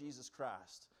can know Jesus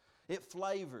Christ. It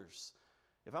flavors.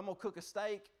 If I'm going to cook a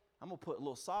steak, I'm going to put a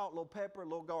little salt, a little pepper, a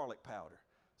little garlic powder.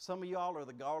 Some of y'all are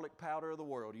the garlic powder of the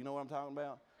world. You know what I'm talking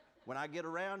about? When I get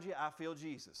around you, I feel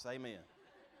Jesus. Amen.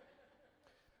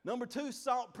 Number two,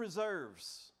 salt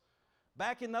preserves.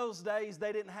 Back in those days,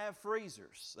 they didn't have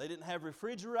freezers. They didn't have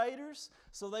refrigerators,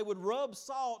 so they would rub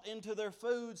salt into their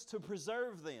foods to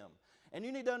preserve them. And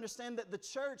you need to understand that the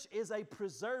church is a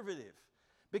preservative.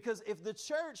 Because if the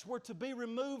church were to be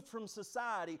removed from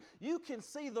society, you can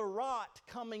see the rot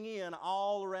coming in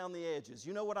all around the edges.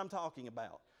 You know what I'm talking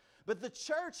about. But the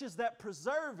church is that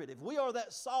preservative. We are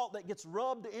that salt that gets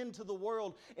rubbed into the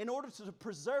world in order to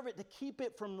preserve it, to keep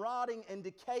it from rotting and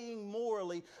decaying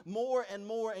morally more and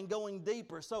more and going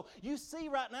deeper. So you see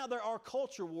right now there are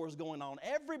culture wars going on.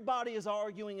 Everybody is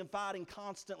arguing and fighting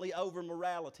constantly over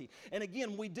morality. And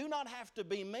again, we do not have to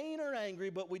be mean or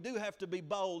angry, but we do have to be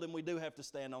bold and we do have to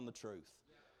stand on the truth.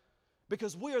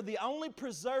 Because we are the only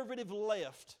preservative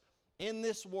left in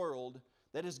this world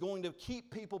that is going to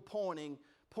keep people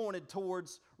pointed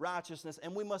towards righteousness,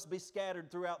 and we must be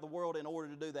scattered throughout the world in order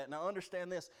to do that. Now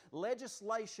understand this,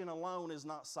 legislation alone is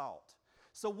not salt.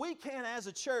 So we can, as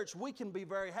a church, we can be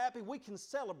very happy, we can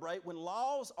celebrate when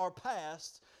laws are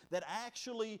passed that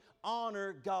actually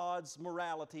honor God's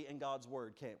morality and God's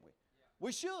Word, can't we?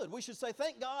 We should. We should say,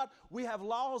 thank God we have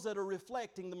laws that are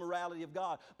reflecting the morality of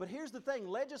God. But here's the thing,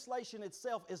 legislation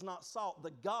itself is not salt.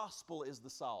 The gospel is the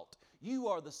salt. You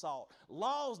are the salt.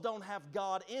 Laws don't have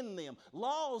God in them.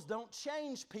 Laws don't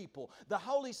change people. The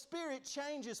Holy Spirit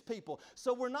changes people.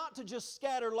 So we're not to just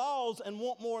scatter laws and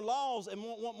want more laws and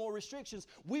want more restrictions.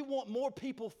 We want more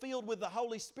people filled with the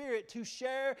Holy Spirit to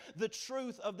share the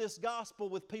truth of this gospel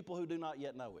with people who do not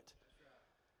yet know it.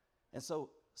 And so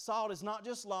salt is not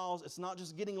just laws, it's not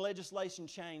just getting legislation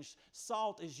changed.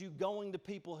 Salt is you going to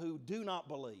people who do not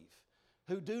believe,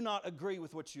 who do not agree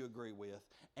with what you agree with,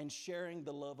 and sharing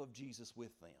the love of Jesus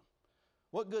with them.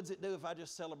 What good does it do if I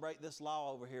just celebrate this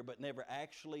law over here but never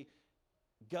actually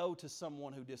go to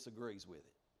someone who disagrees with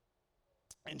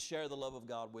it and share the love of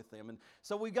God with them? And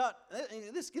so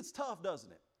this gets tough,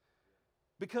 doesn't it?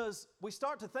 Because we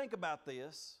start to think about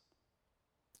this,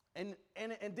 and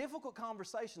difficult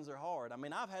conversations are hard. I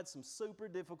mean, I've had some super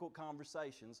difficult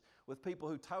conversations with people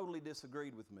who totally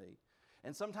disagreed with me.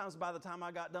 And sometimes by the time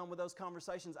I got done with those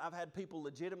conversations, I've had people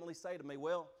legitimately say to me,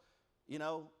 well, you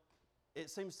know, it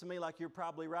seems to me like you're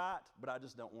probably right, but I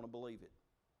just don't want to believe it.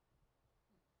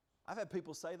 I've had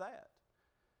people say that.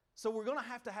 So we're going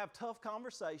to have tough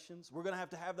conversations. We're going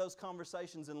to have those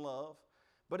conversations in love.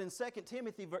 But in 2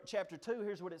 Timothy chapter 2,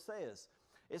 here's what it says.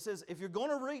 It says, if you're going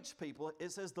to reach people,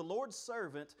 it says, the Lord's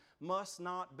servant must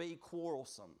not be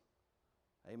quarrelsome.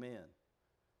 Amen.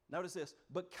 Notice this,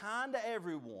 but kind to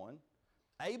everyone,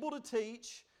 able to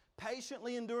teach,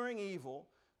 patiently enduring evil,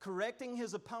 correcting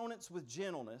his opponents with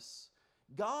gentleness,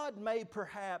 God may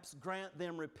perhaps grant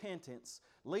them repentance,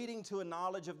 leading to a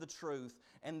knowledge of the truth,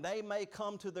 and they may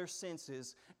come to their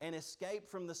senses and escape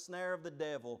from the snare of the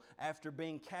devil after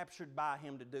being captured by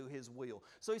him to do his will.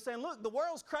 So he's saying, look, the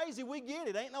world's crazy, we get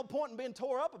it. Ain't no point in being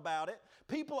tore up about it.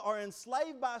 People are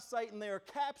enslaved by Satan, they are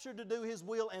captured to do his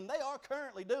will, and they are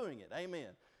currently doing it. Amen.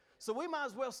 So we might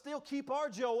as well still keep our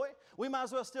joy. We might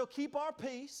as well still keep our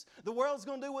peace. The world's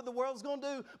going to do what the world's going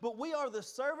to do, but we are the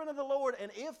servant of the Lord,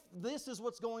 and if this is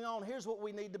what's going on, here's what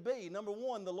we need to be. Number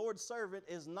one, the Lord's servant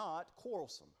is not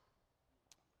quarrelsome.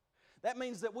 That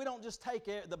means that we don't just take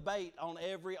the bait on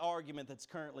every argument that's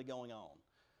currently going on.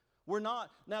 We're not.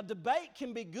 Now, debate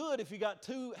can be good if you got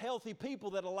two healthy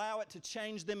people that allow it to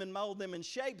change them and mold them and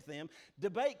shape them.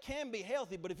 Debate can be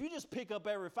healthy, but if you just pick up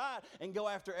every fight and go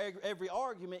after every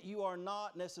argument, you are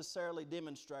not necessarily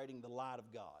demonstrating the light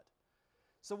of God.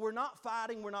 So we're not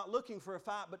fighting, we're not looking for a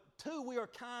fight, but two, we are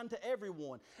kind to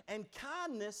everyone. And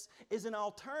kindness is an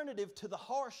alternative to the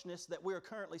harshness that we are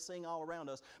currently seeing all around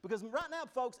us. Because right now,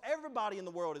 folks, everybody in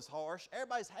the world is harsh.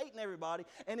 Everybody's hating everybody,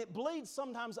 and it bleeds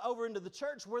sometimes over into the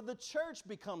church where the church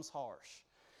becomes harsh.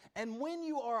 And when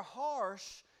you are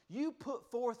harsh, you put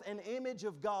forth an image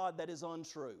of God that is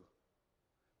untrue.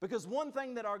 Because one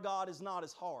thing that our God is not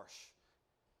is harsh.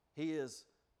 He's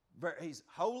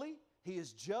holy, He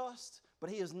is just, but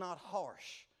He is not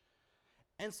harsh.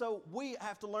 And so we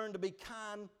have to learn to be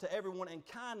kind to everyone, and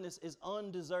kindness is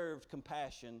undeserved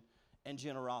compassion and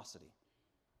generosity.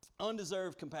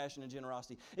 Undeserved compassion and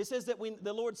generosity. It says that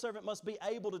the Lord's servant must be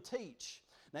able to teach.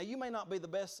 Now, you may not be the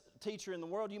best teacher in the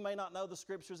world. You may not know the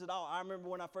Scriptures at all. I remember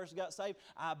when I first got saved,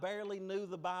 I barely knew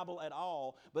the Bible at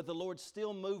all, but the Lord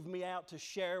still moved me out to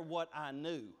share what I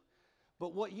knew.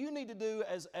 But what you need to do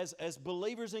as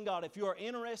believers in God, if you are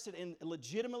interested in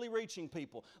legitimately reaching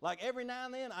people, like every now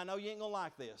and then, I know you ain't going to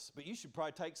like this, but you should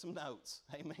probably take some notes.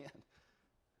 Amen.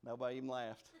 Nobody even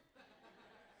laughed.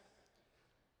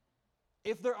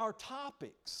 If there are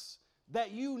topics that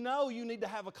you know you need to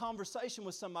have a conversation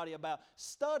with somebody about,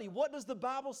 study. What does the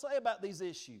Bible say about these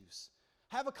issues?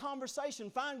 Have a conversation.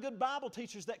 Find good Bible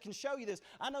teachers that can show you this.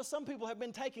 I know some people have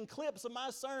been taking clips of my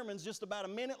sermons just about a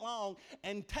minute long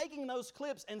and taking those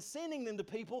clips and sending them to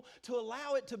people to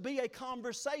allow it to be a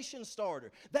conversation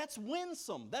starter. That's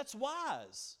winsome. That's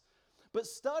wise. But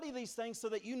study these things so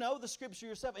that you know the Scripture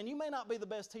yourself. And you may not be the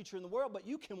best teacher in the world, but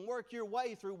you can work your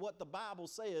way through what the Bible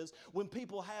says when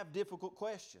people have difficult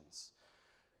questions.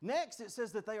 Next, it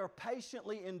says that they are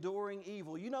patiently enduring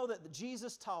evil. You know that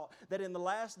Jesus taught that in the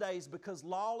last days, because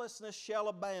lawlessness shall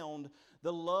abound,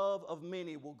 the love of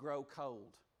many will grow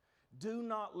cold. Do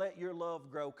not let your love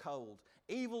grow cold.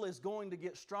 Evil is going to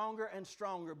get stronger and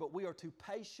stronger, but we are to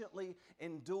patiently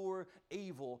endure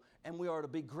evil, and we are to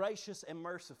be gracious and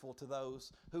merciful to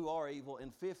those who are evil.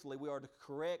 And fifthly, we are to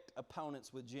correct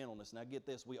opponents with gentleness. Now get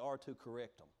this, we are to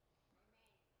correct them.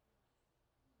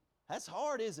 That's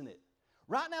hard, isn't it?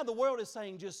 Right now the world is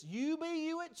saying just you be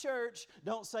you at church,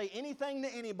 don't say anything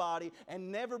to anybody, and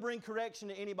never bring correction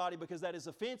to anybody because that is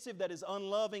offensive, that is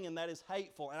unloving, and that is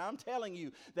hateful. And I'm telling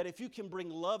you that if you can bring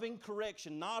loving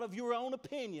correction, not of your own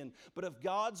opinion, but of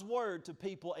God's Word to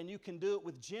people, and you can do it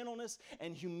with gentleness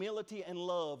and humility and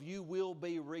love, you will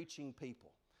be reaching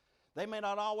people. They may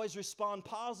not always respond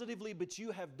positively, but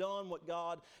you have done what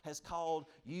God has called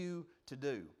you to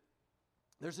do.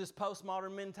 There's this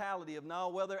postmodern mentality of, no,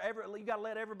 well, you got to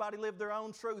let everybody live their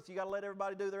own truth. You got to let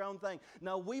everybody do their own thing.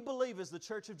 No, we believe as the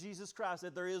Church of Jesus Christ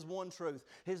that there is one truth.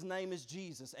 His name is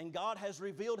Jesus. And God has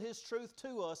revealed His truth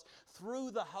to us through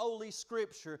the Holy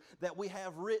Scripture that we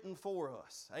have written for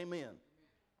us. Amen.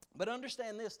 But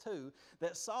understand this too,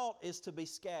 that salt is to be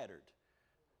scattered.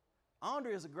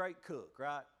 Andrea is a great cook,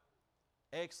 right?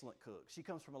 Excellent cook. She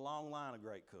comes from a long line of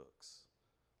great cooks.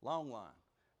 Long line.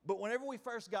 But whenever we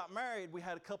first got married, we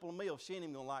had a couple of meals. She ain't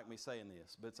even going to like me saying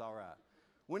this, but it's all right.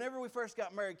 Whenever we first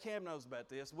got married, Cam knows about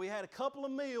this, we had a couple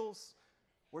of meals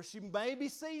where she maybe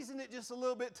seasoned it just a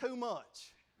little bit too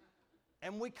much.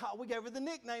 And we gave her the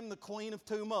nickname, the Queen of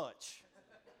Too Much.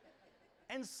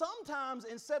 And sometimes,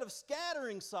 instead of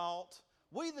scattering salt,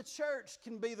 we, the church,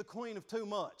 can be the Queen of Too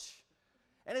Much.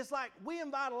 And it's like we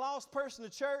invite a lost person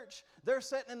to church. They're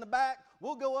sitting in the back.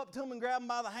 We'll go up to them and grab them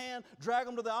by the hand, drag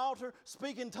them to the altar,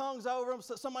 speak in tongues over them.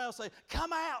 So somebody else say,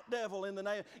 "Come out, devil," in the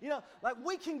name. You know, like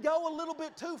we can go a little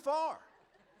bit too far.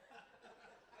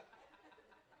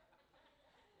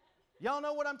 Y'all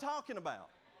know what I'm talking about.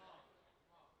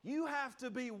 You have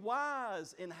to be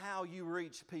wise in how you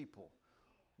reach people.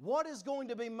 What is going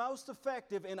to be most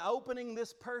effective in opening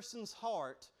this person's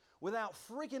heart without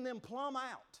freaking them plumb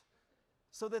out?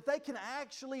 So that they can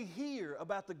actually hear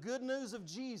about the good news of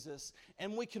Jesus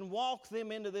and we can walk them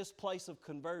into this place of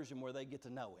conversion where they get to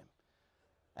know Him.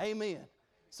 Amen.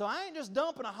 So I ain't just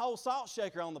dumping a whole salt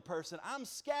shaker on the person. I'm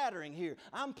scattering here.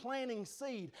 I'm planting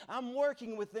seed. I'm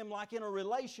working with them like in a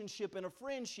relationship, in a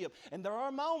friendship. And there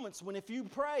are moments when if you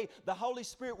pray, the Holy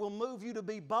Spirit will move you to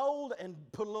be bold and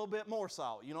put a little bit more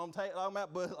salt. You know what I'm talking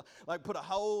about? But like put a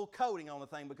whole coating on the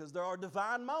thing, because there are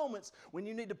divine moments when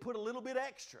you need to put a little bit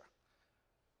extra.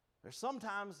 There's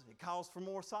sometimes it calls for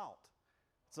more salt.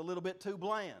 It's a little bit too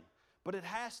bland. But it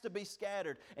has to be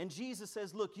scattered. And Jesus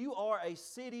says, look, you are a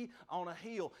city on a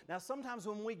hill. Now sometimes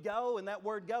when we go, and that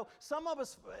word go, some of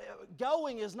us,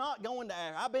 going is not going to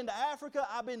Africa. I've been to Africa,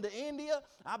 I've been to India,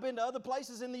 I've been to other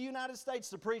places in the United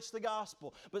States to preach the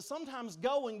gospel. But sometimes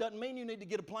going doesn't mean you need to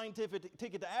get a plane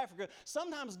ticket to Africa.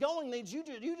 Sometimes going means you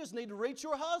just need to reach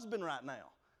your husband right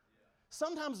now.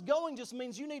 Sometimes going just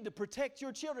means you need to protect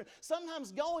your children.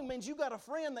 Sometimes going means you got a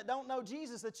friend that don't know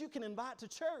Jesus that you can invite to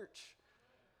church.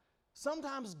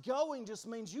 Sometimes going just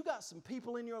means you got some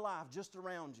people in your life just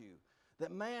around you that,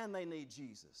 man, they need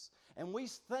Jesus. And we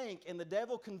think, and the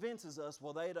devil convinces us,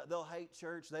 well, they'll hate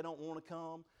church, they don't want to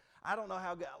come. I don't know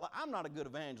how good, I'm not a good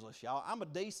evangelist, y'all. I'm a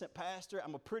decent pastor,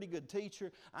 I'm a pretty good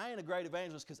teacher. I ain't a great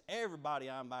evangelist because everybody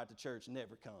I invite to church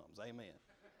never comes. Amen.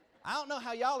 I don't know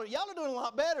how y'all are doing a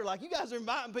lot better. Like you guys are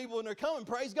inviting people and they're coming.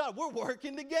 Praise God. We're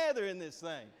working together in this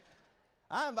thing.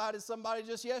 I invited somebody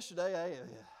just yesterday.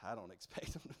 I don't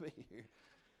expect them to be here.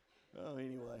 Oh,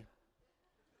 anyway.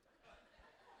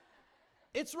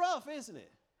 It's rough, isn't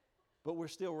it? But we're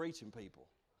still reaching people.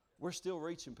 We're still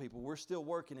reaching people. We're still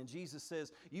working. And Jesus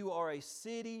says, you are a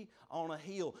city on a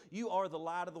hill. You are the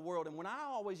light of the world. And when I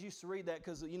always used to read that,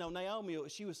 because, you know, Naomi,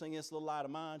 she was singing, "This little light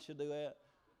of mine," she'll do that.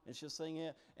 And she'll sing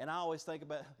it, and I always think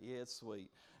about, yeah, it's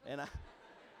sweet. And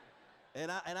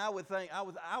I would think, I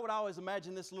would always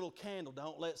imagine this little candle.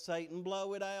 Don't let Satan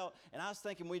blow it out. And I was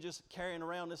thinking we just carrying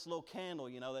around this little candle,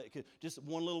 you know, that could just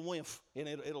one little wind and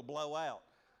it'll blow out.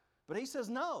 But he says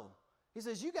no. He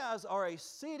says you guys are a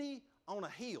city on a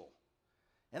hill.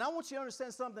 And I want you to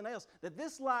understand something else, that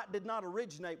this light did not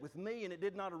originate with me and it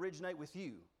did not originate with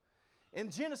you. In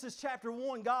Genesis chapter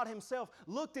 1, God Himself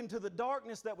looked into the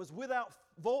darkness that was without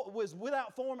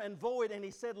form and void, and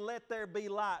He said, "Let there be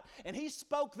light." And He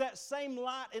spoke that same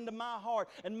light into my heart,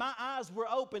 and my eyes were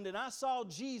opened, and I saw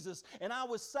Jesus, and I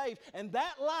was saved. And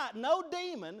that light, no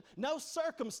demon, no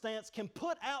circumstance can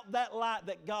put out that light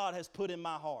that God has put in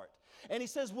my heart. And He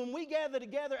says, when we gather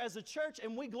together as a church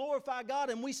and we glorify God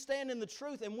and we stand in the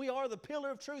truth and we are the pillar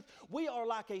of truth, we are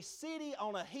like a city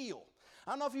on a hill.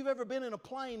 I don't know if you've ever been in a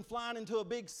plane flying into a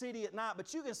big city at night,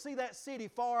 but you can see that city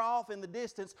far off in the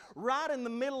distance, right in the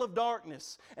middle of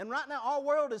darkness. And right now our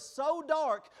world is so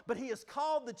dark, but He has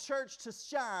called the church to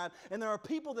shine, and there are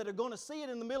people that are going to see it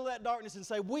in the middle of that darkness and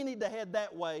say, we need to head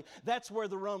that way. That's where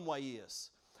the runway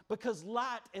is. Because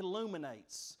light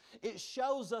illuminates. It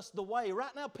shows us the way.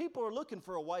 Right now, people are looking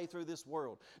for a way through this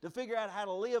world to figure out how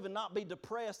to live and not be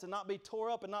depressed and not be tore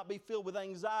up and not be filled with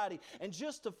anxiety and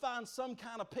just to find some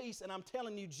kind of peace. And I'm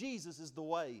telling you, Jesus is the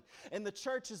way. And the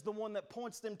church is the one that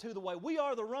points them to the way. We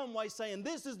are the runway saying,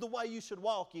 this is the way you should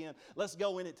walk in. Let's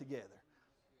go in it together.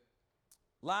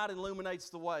 Light illuminates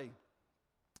the way.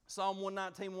 Psalm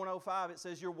 119, 105, it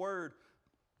says, your word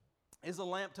is a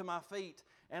lamp to my feet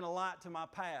and a light to my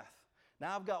path.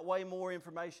 Now, I've got way more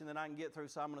information than I can get through,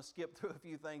 so I'm going to skip through a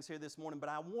few things here this morning, but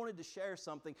I wanted to share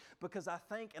something because I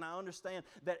think and I understand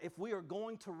that if we are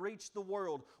going to reach the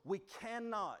world, we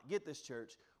cannot, get this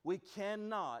church, we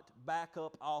cannot back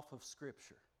up off of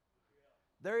Scripture.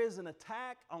 There is an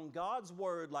attack on God's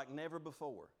Word like never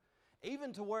before.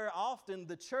 Even to where often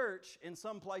the church in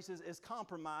some places is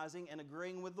compromising and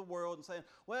agreeing with the world and saying,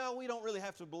 well, we don't really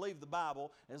have to believe the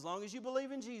Bible. As long as you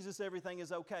believe in Jesus, everything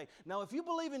is okay. Now, if you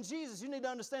believe in Jesus, you need to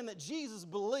understand that Jesus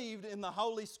believed in the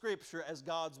Holy Scripture as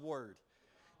God's Word.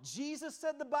 Jesus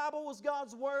said the Bible was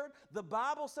God's Word. The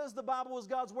Bible says the Bible was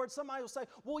God's Word. Somebody will say,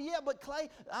 well, yeah, but Clay,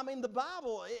 I mean, the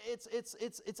Bible,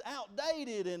 it's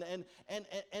outdated and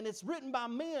it's written by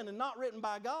men and not written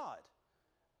by God.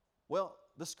 Well,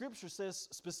 the Scripture says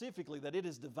specifically that it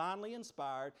is divinely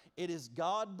inspired, it is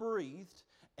God-breathed,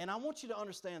 and I want you to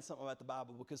understand something about the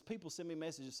Bible because people send me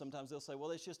messages sometimes, they'll say,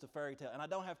 well, it's just a fairy tale, and I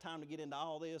don't have time to get into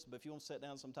all this, but if you want to sit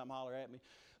down sometime, holler at me.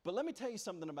 But let me tell you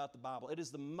something about the Bible. It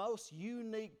is the most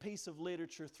unique piece of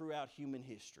literature throughout human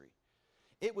history.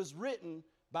 It was written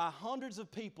by hundreds of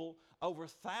people over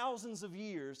thousands of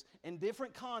years in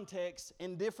different contexts,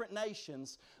 in different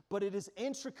nations, but it is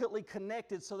intricately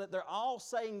connected so that they're all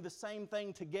saying the same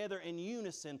thing together in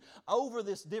unison over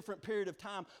this different period of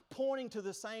time, pointing to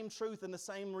the same truth and the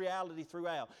same reality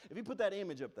throughout. If you put that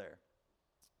image up there,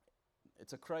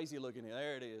 it's a crazy looking here.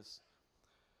 There it is.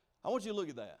 I want you to look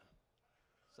at that.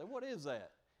 Say, what is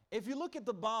that? If you look at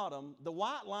the bottom, the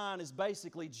white line is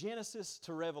basically Genesis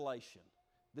to Revelation,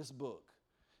 this book.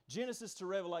 Genesis to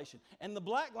Revelation. And the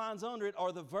black lines under it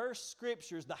are the verse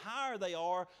scriptures. The higher they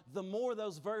are, the more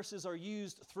those verses are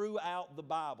used throughout the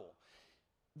Bible.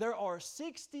 There are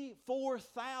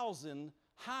 64,000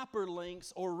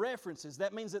 hyperlinks or references.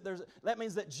 That means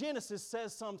that Genesis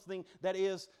says something that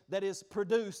is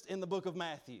produced in the book of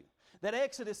Matthew. That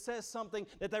Exodus says something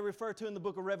that they refer to in the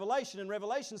book of Revelation, and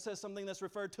Revelation says something that's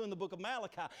referred to in the book of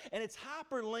Malachi. And it's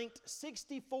hyperlinked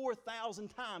 64,000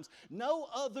 times. No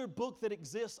other book that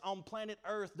exists on planet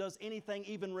Earth does anything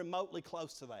even remotely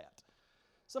close to that.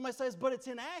 Somebody says, but it's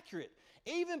inaccurate.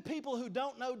 Even people who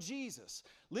don't know Jesus,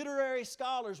 literary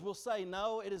scholars will say,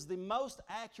 no, it is the most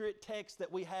accurate text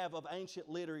that we have of ancient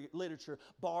literature,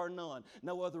 bar none.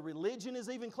 No other religion is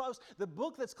even close. The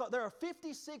book that's called, there are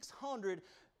 5,600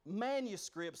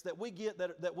 manuscripts that we get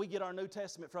our New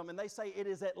Testament from, and they say it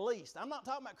is at least, I'm not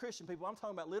talking about Christian people, I'm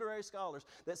talking about literary scholars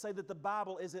that say that the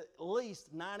Bible is at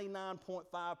least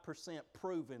 99.5%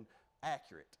 proven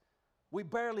accurate. We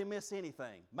barely miss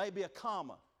anything, maybe a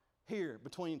comma here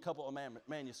between a couple of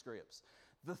manuscripts.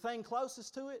 The thing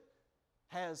closest to it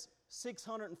has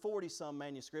 640 some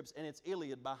manuscripts, and it's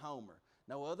Iliad by Homer.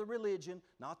 No other religion,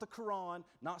 not the Quran,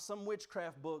 not some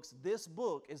witchcraft books. This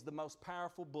book is the most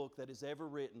powerful book that is ever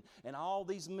written. And all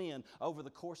these men over the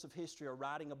course of history are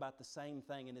writing about the same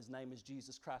thing, and His name is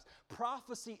Jesus Christ.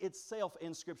 Prophecy itself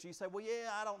in Scripture, you say, well, yeah,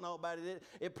 I don't know about it.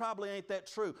 It probably ain't that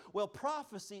true. Well,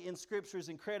 prophecy in Scripture is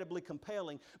incredibly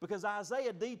compelling because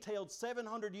Isaiah detailed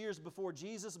 700 years before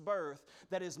Jesus' birth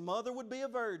that His mother would be a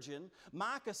virgin.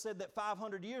 Micah said that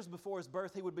 500 years before His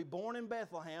birth, He would be born in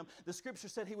Bethlehem. The Scripture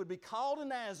said He would be called a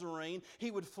Nazarene,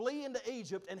 He would flee into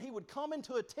Egypt, and He would come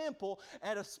into a temple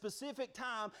at a specific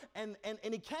time, and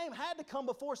He had to come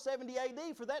before 70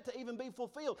 AD for that to even be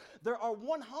fulfilled. There are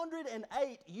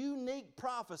 108 unique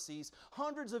prophecies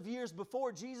hundreds of years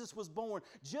before Jesus was born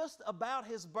just about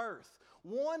His birth.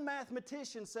 One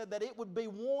mathematician said that it would be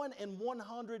 1 in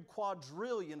 100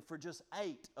 quadrillion for just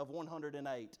 8 of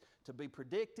 108 to be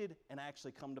predicted and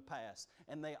actually come to pass.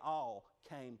 And they all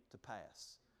came to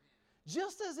pass.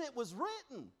 Just as it was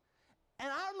written. And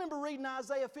I remember reading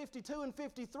Isaiah 52 and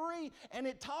 53 and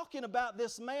it talking about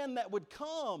this man that would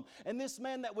come and this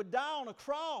man that would die on a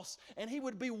cross and he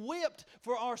would be whipped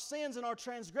for our sins and our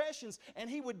transgressions and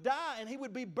he would die and he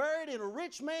would be buried in a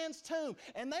rich man's tomb.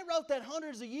 And they wrote that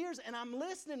hundreds of years and I'm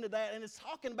listening to that and it's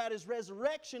talking about his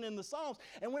resurrection in the Psalms.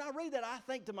 And when I read that I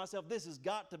think to myself, this has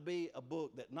got to be a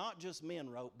book that not just men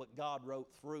wrote but God wrote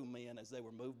through men as they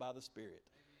were moved by the Spirit.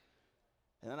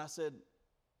 And then I said,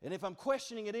 and if I'm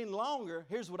questioning it any longer,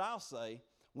 here's what I'll say.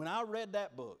 When I read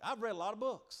that book, I've read a lot of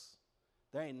books.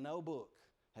 There ain't no book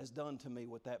has done to me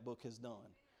what that book has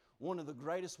done. One of the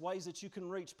greatest ways that you can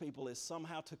reach people is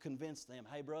somehow to convince them,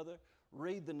 hey brother,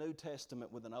 read the New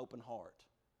Testament with an open heart.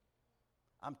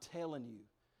 I'm telling you,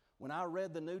 when I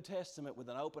read the New Testament with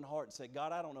an open heart and said,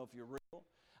 God, I don't know if you're real.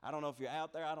 I don't know if you're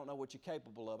out there. I don't know what you're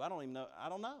capable of. I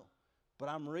don't know. But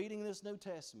I'm reading this New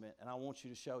Testament, and I want you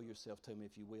to show yourself to me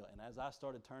if you will. And as I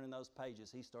started turning those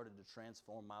pages, He started to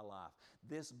transform my life.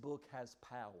 This book has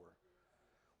power.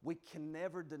 We can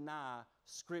never deny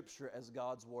Scripture as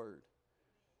God's Word.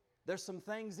 There's some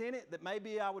things in it that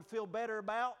maybe I would feel better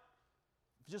about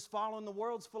just following the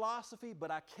world's philosophy,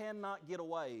 but I cannot get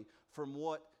away from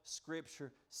what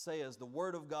Scripture says. The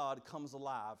Word of God comes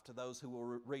alive to those who will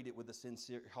read it with a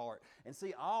sincere heart. And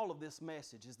see, all of this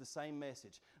message is the same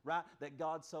message, right? That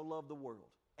God so loved the world.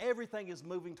 Everything is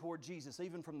moving toward Jesus,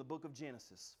 even from the book of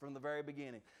Genesis, from the very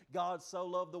beginning. God so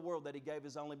loved the world that He gave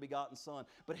His only begotten Son.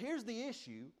 But here's the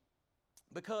issue,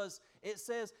 because it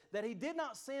says that He did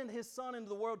not send His Son into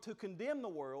the world to condemn the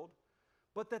world,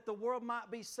 but that the world might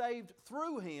be saved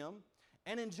through Him.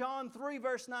 And in John 3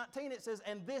 verse 19 it says,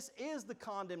 and this is the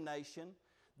condemnation,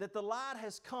 that the light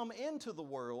has come into the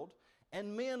world,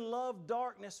 and men love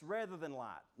darkness rather than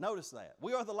light. Notice that.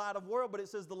 We are the light of the world, but it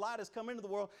says the light has come into the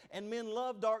world, and men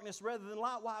love darkness rather than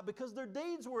light. Why? Because their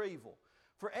deeds were evil.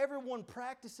 For everyone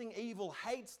practicing evil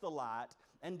hates the light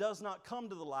and does not come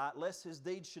to the light, lest his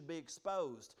deeds should be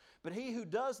exposed. But he who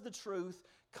does the truth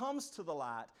comes to the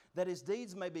light, that his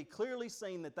deeds may be clearly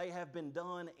seen that they have been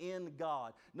done in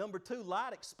God. Number 2,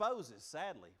 light exposes,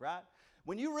 sadly, right?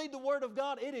 When you read the Word of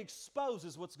God, it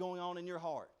exposes what's going on in your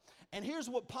heart. And here's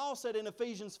what Paul said in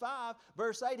Ephesians 5,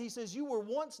 verse 8. He says, you were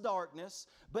once darkness,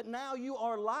 but now you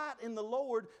are light in the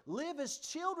Lord. Live as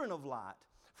children of light.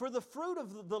 For the fruit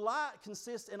of the light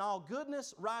consists in all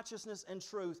goodness, righteousness, and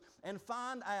truth, and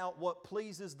find out what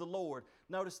pleases the Lord.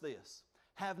 Notice this.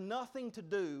 Have nothing to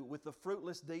do with the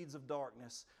fruitless deeds of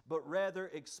darkness, but rather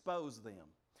expose them.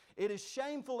 It is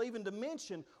shameful even to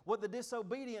mention what the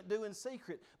disobedient do in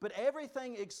secret, but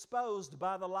everything exposed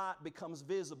by the light becomes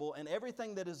visible, and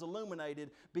everything that is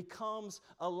illuminated becomes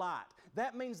a light.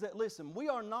 That means that, listen, we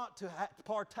are not to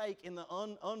partake in the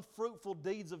unfruitful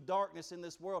deeds of darkness in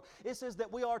this world. It says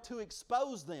that we are to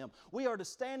expose them. We are to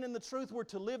stand in the truth. We're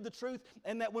to live the truth,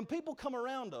 and that when people come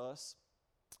around us,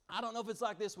 I don't know if it's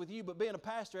like this with you, but being a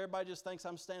pastor, everybody just thinks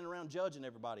I'm standing around judging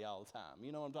everybody all the time.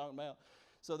 You know what I'm talking about?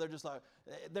 So they're just like,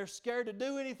 they're scared to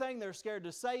do anything. They're scared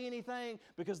to say anything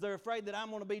because they're afraid that I'm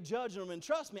going to be judging them. And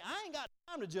trust me, I ain't got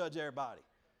time to judge everybody.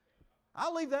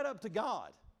 I'll leave that up to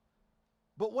God.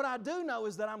 But what I do know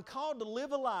is that I'm called to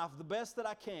live a life the best that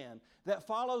I can that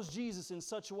follows Jesus in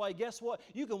such a way. Guess what?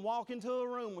 You can walk into a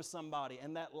room with somebody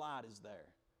and that light is there.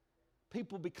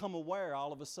 People become aware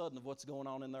all of a sudden of what's going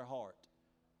on in their heart.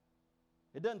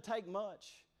 It doesn't take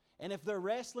much. And if they're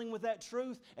wrestling with that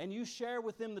truth and you share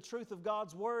with them the truth of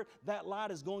God's Word, that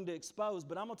light is going to expose.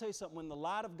 But I'm going to tell you something, when the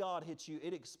light of God hits you,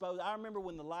 it exposes. I remember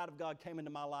when the light of God came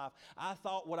into my life, I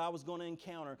thought what I was going to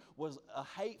encounter was a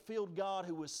hate-filled God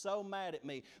who was so mad at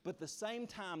me. But at the same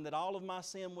time that all of my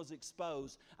sin was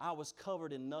exposed, I was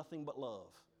covered in nothing but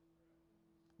love.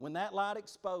 When that light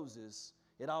exposes,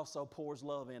 it also pours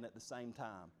love in at the same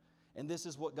time. And this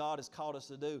is what God has called us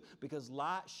to do, because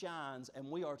light shines, and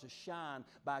we are to shine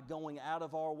by going out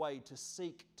of our way to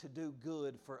seek to do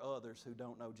good for others who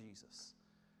don't know Jesus.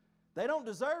 They don't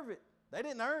deserve it. They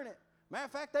didn't earn it. Matter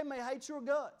of fact, they may hate your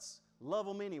guts. Love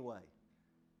them anyway.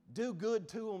 Do good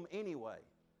to them anyway.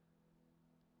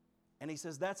 And He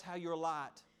says that's how your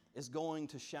light is going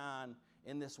to shine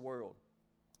in this world.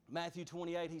 Matthew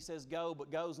 28, He says go,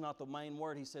 but go's not the main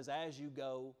word. He says as you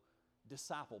go,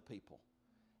 disciple people.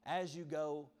 As you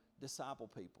go, disciple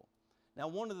people. Now,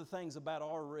 one of the things about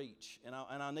our reach, and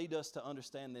I need us to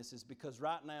understand this, is because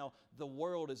right now the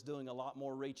world is doing a lot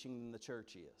more reaching than the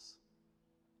church is.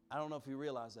 I don't know if you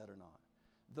realize that or not.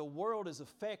 the world is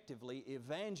effectively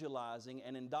evangelizing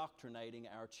and indoctrinating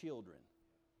our children.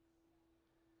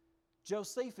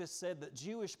 Josephus said that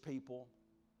Jewish people,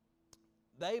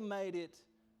 they made it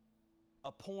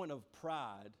a point of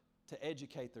pride to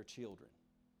educate their children.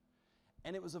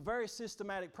 And it was a very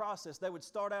systematic process. They would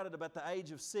start out at about the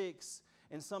age of 6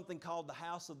 in something called the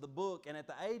House of the Book, and at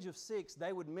the age of 6,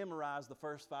 they would memorize the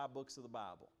first 5 books of the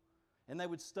Bible. And they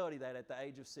would study that at the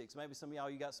age of 6. Maybe some of y'all,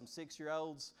 you got some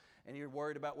 6-year-olds, and you're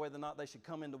worried about whether or not they should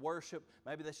come into worship.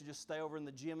 Maybe they should just stay over in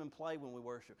the gym and play when we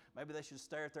worship. Maybe they should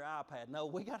stare at their iPad. No,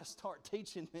 we got to start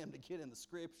teaching them to get in the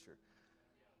Scripture.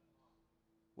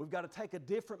 We've got to take a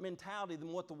different mentality than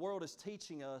what the world is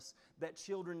teaching us that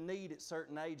children need at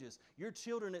certain ages. Your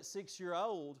children at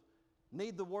 6-year-old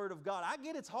need the Word of God. I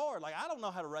get it's hard. Like, I don't know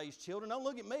how to raise children. Don't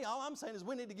look at me. All I'm saying is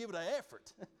we need to give it an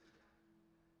effort.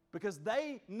 Because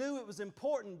they knew it was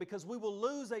important, because we will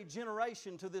lose a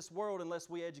generation to this world unless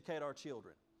we educate our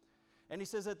children. And he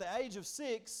says at the age of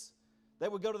 6, they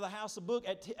would go to the House of Book.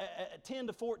 At 10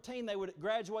 to 14, they would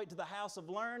graduate to the House of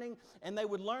Learning, and they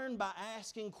would learn by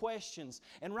asking questions.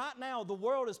 And right now, the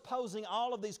world is posing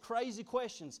all of these crazy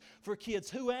questions for kids.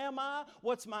 Who am I?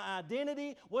 What's my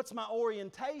identity? What's my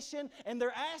orientation? And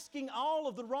they're asking all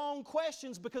of the wrong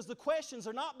questions, because the questions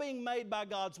are not being made by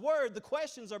God's Word. The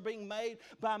questions are being made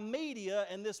by media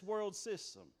and this world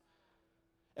system.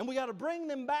 And we got to bring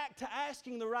them back to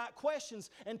asking the right questions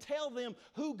and tell them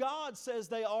who God says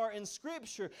they are in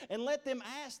Scripture, and let them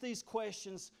ask these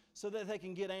questions so that they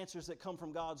can get answers that come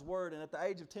from God's Word. And at the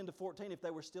age of 10 to 14, if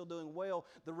they were still doing well,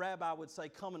 the rabbi would say,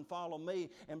 come and follow me,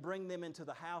 and bring them into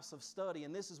the house of study.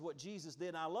 And this is what Jesus did.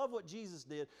 And I love what Jesus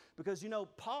did, because, you know,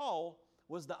 Paul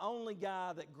was the only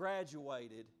guy that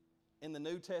graduated in the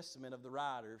New Testament of the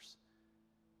writers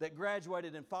that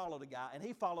graduated and followed a guy, and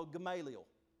he followed Gamaliel.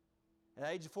 At the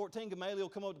age of 14, Gamaliel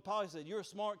come up to Paul and said, you're a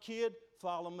smart kid,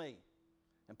 follow me.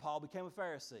 And Paul became a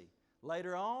Pharisee.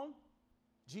 Later on,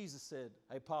 Jesus said,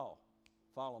 hey, Paul,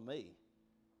 follow me.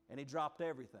 And he dropped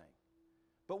everything.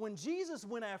 But when Jesus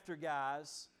went after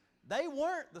guys, they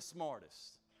weren't the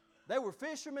smartest. They were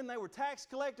fishermen, they were tax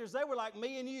collectors, they were like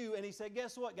me and you. And he said,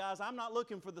 guess what, guys? I'm not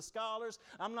looking for the scholars.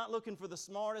 I'm not looking for the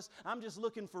smartest. I'm just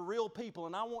looking for real people.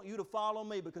 And I want you to follow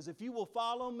me, because if you will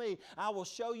follow me, I will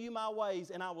show you my ways,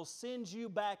 and I will send you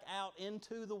back out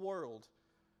into the world.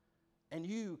 And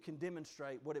you can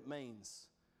demonstrate what it means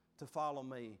to follow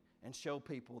me and show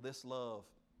people this love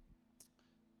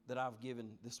that I've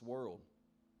given this world.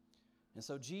 And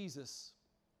so Jesus,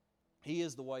 He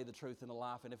is the way, the truth, and the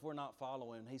life. And if we're not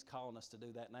following, He's calling us to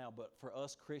do that now. But for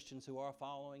us Christians who are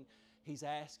following, He's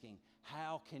asking,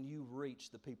 how can you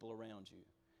reach the people around you?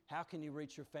 How can you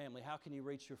reach your family? How can you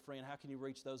reach your friend? How can you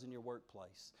reach those in your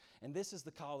workplace? And this is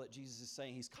the call that Jesus is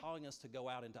saying. He's calling us to go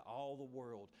out into all the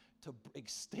world, to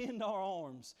extend our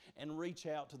arms and reach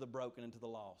out to the broken and to the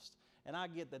lost. And I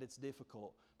get that it's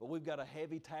difficult, but we've got a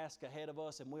heavy task ahead of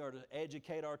us, and we are to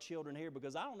educate our children here,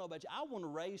 because I don't know about you, I want to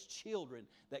raise children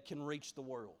that can reach the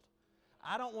world.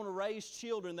 I don't want to raise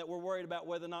children that we're worried about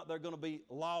whether or not they're going to be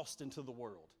lost into the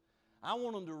world. I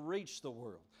want them to reach the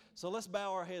world. So let's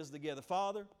bow our heads together.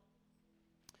 Father,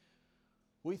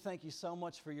 we thank you so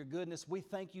much for your goodness. We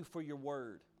thank you for your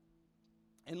word.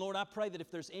 And Lord, I pray that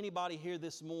if there's anybody here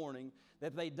this morning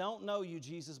that they don't know you,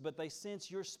 Jesus, but they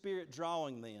sense your Spirit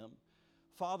drawing them,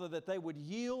 Father, that they would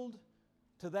yield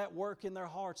to that work in their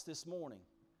hearts this morning.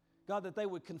 God, that they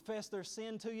would confess their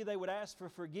sin to you, they would ask for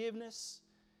forgiveness,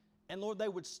 and Lord, they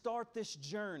would start this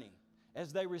journey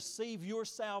as they receive your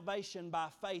salvation by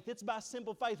faith. It's by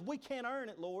simple faith. We can't earn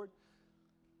it, Lord,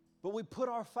 but we put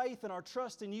our faith and our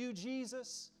trust in you,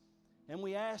 Jesus, and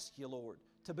we ask you, Lord,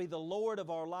 to be the Lord of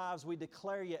our lives. We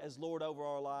declare you as Lord over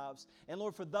our lives. And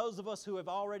Lord, for those of us who have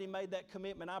already made that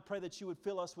commitment, I pray that you would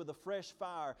fill us with a fresh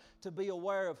fire to be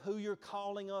aware of who you're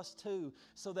calling us to,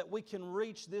 so that we can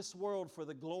reach this world for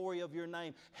the glory of your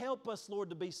name. Help us, Lord,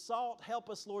 to be salt. Help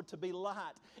us, Lord, to be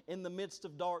light in the midst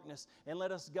of darkness. And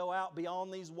let us go out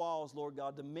beyond these walls, Lord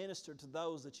God, to minister to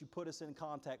those that you put us in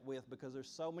contact with, because there's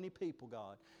so many people,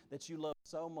 God, that you love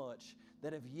so much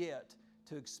that have yet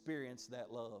to experience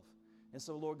that love. And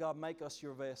so, Lord God, make us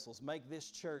your vessels. Make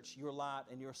this church your light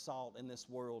and your salt in this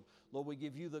world. Lord, we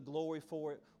give you the glory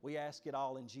for it. We ask it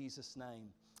all in Jesus' name.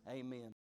 Amen.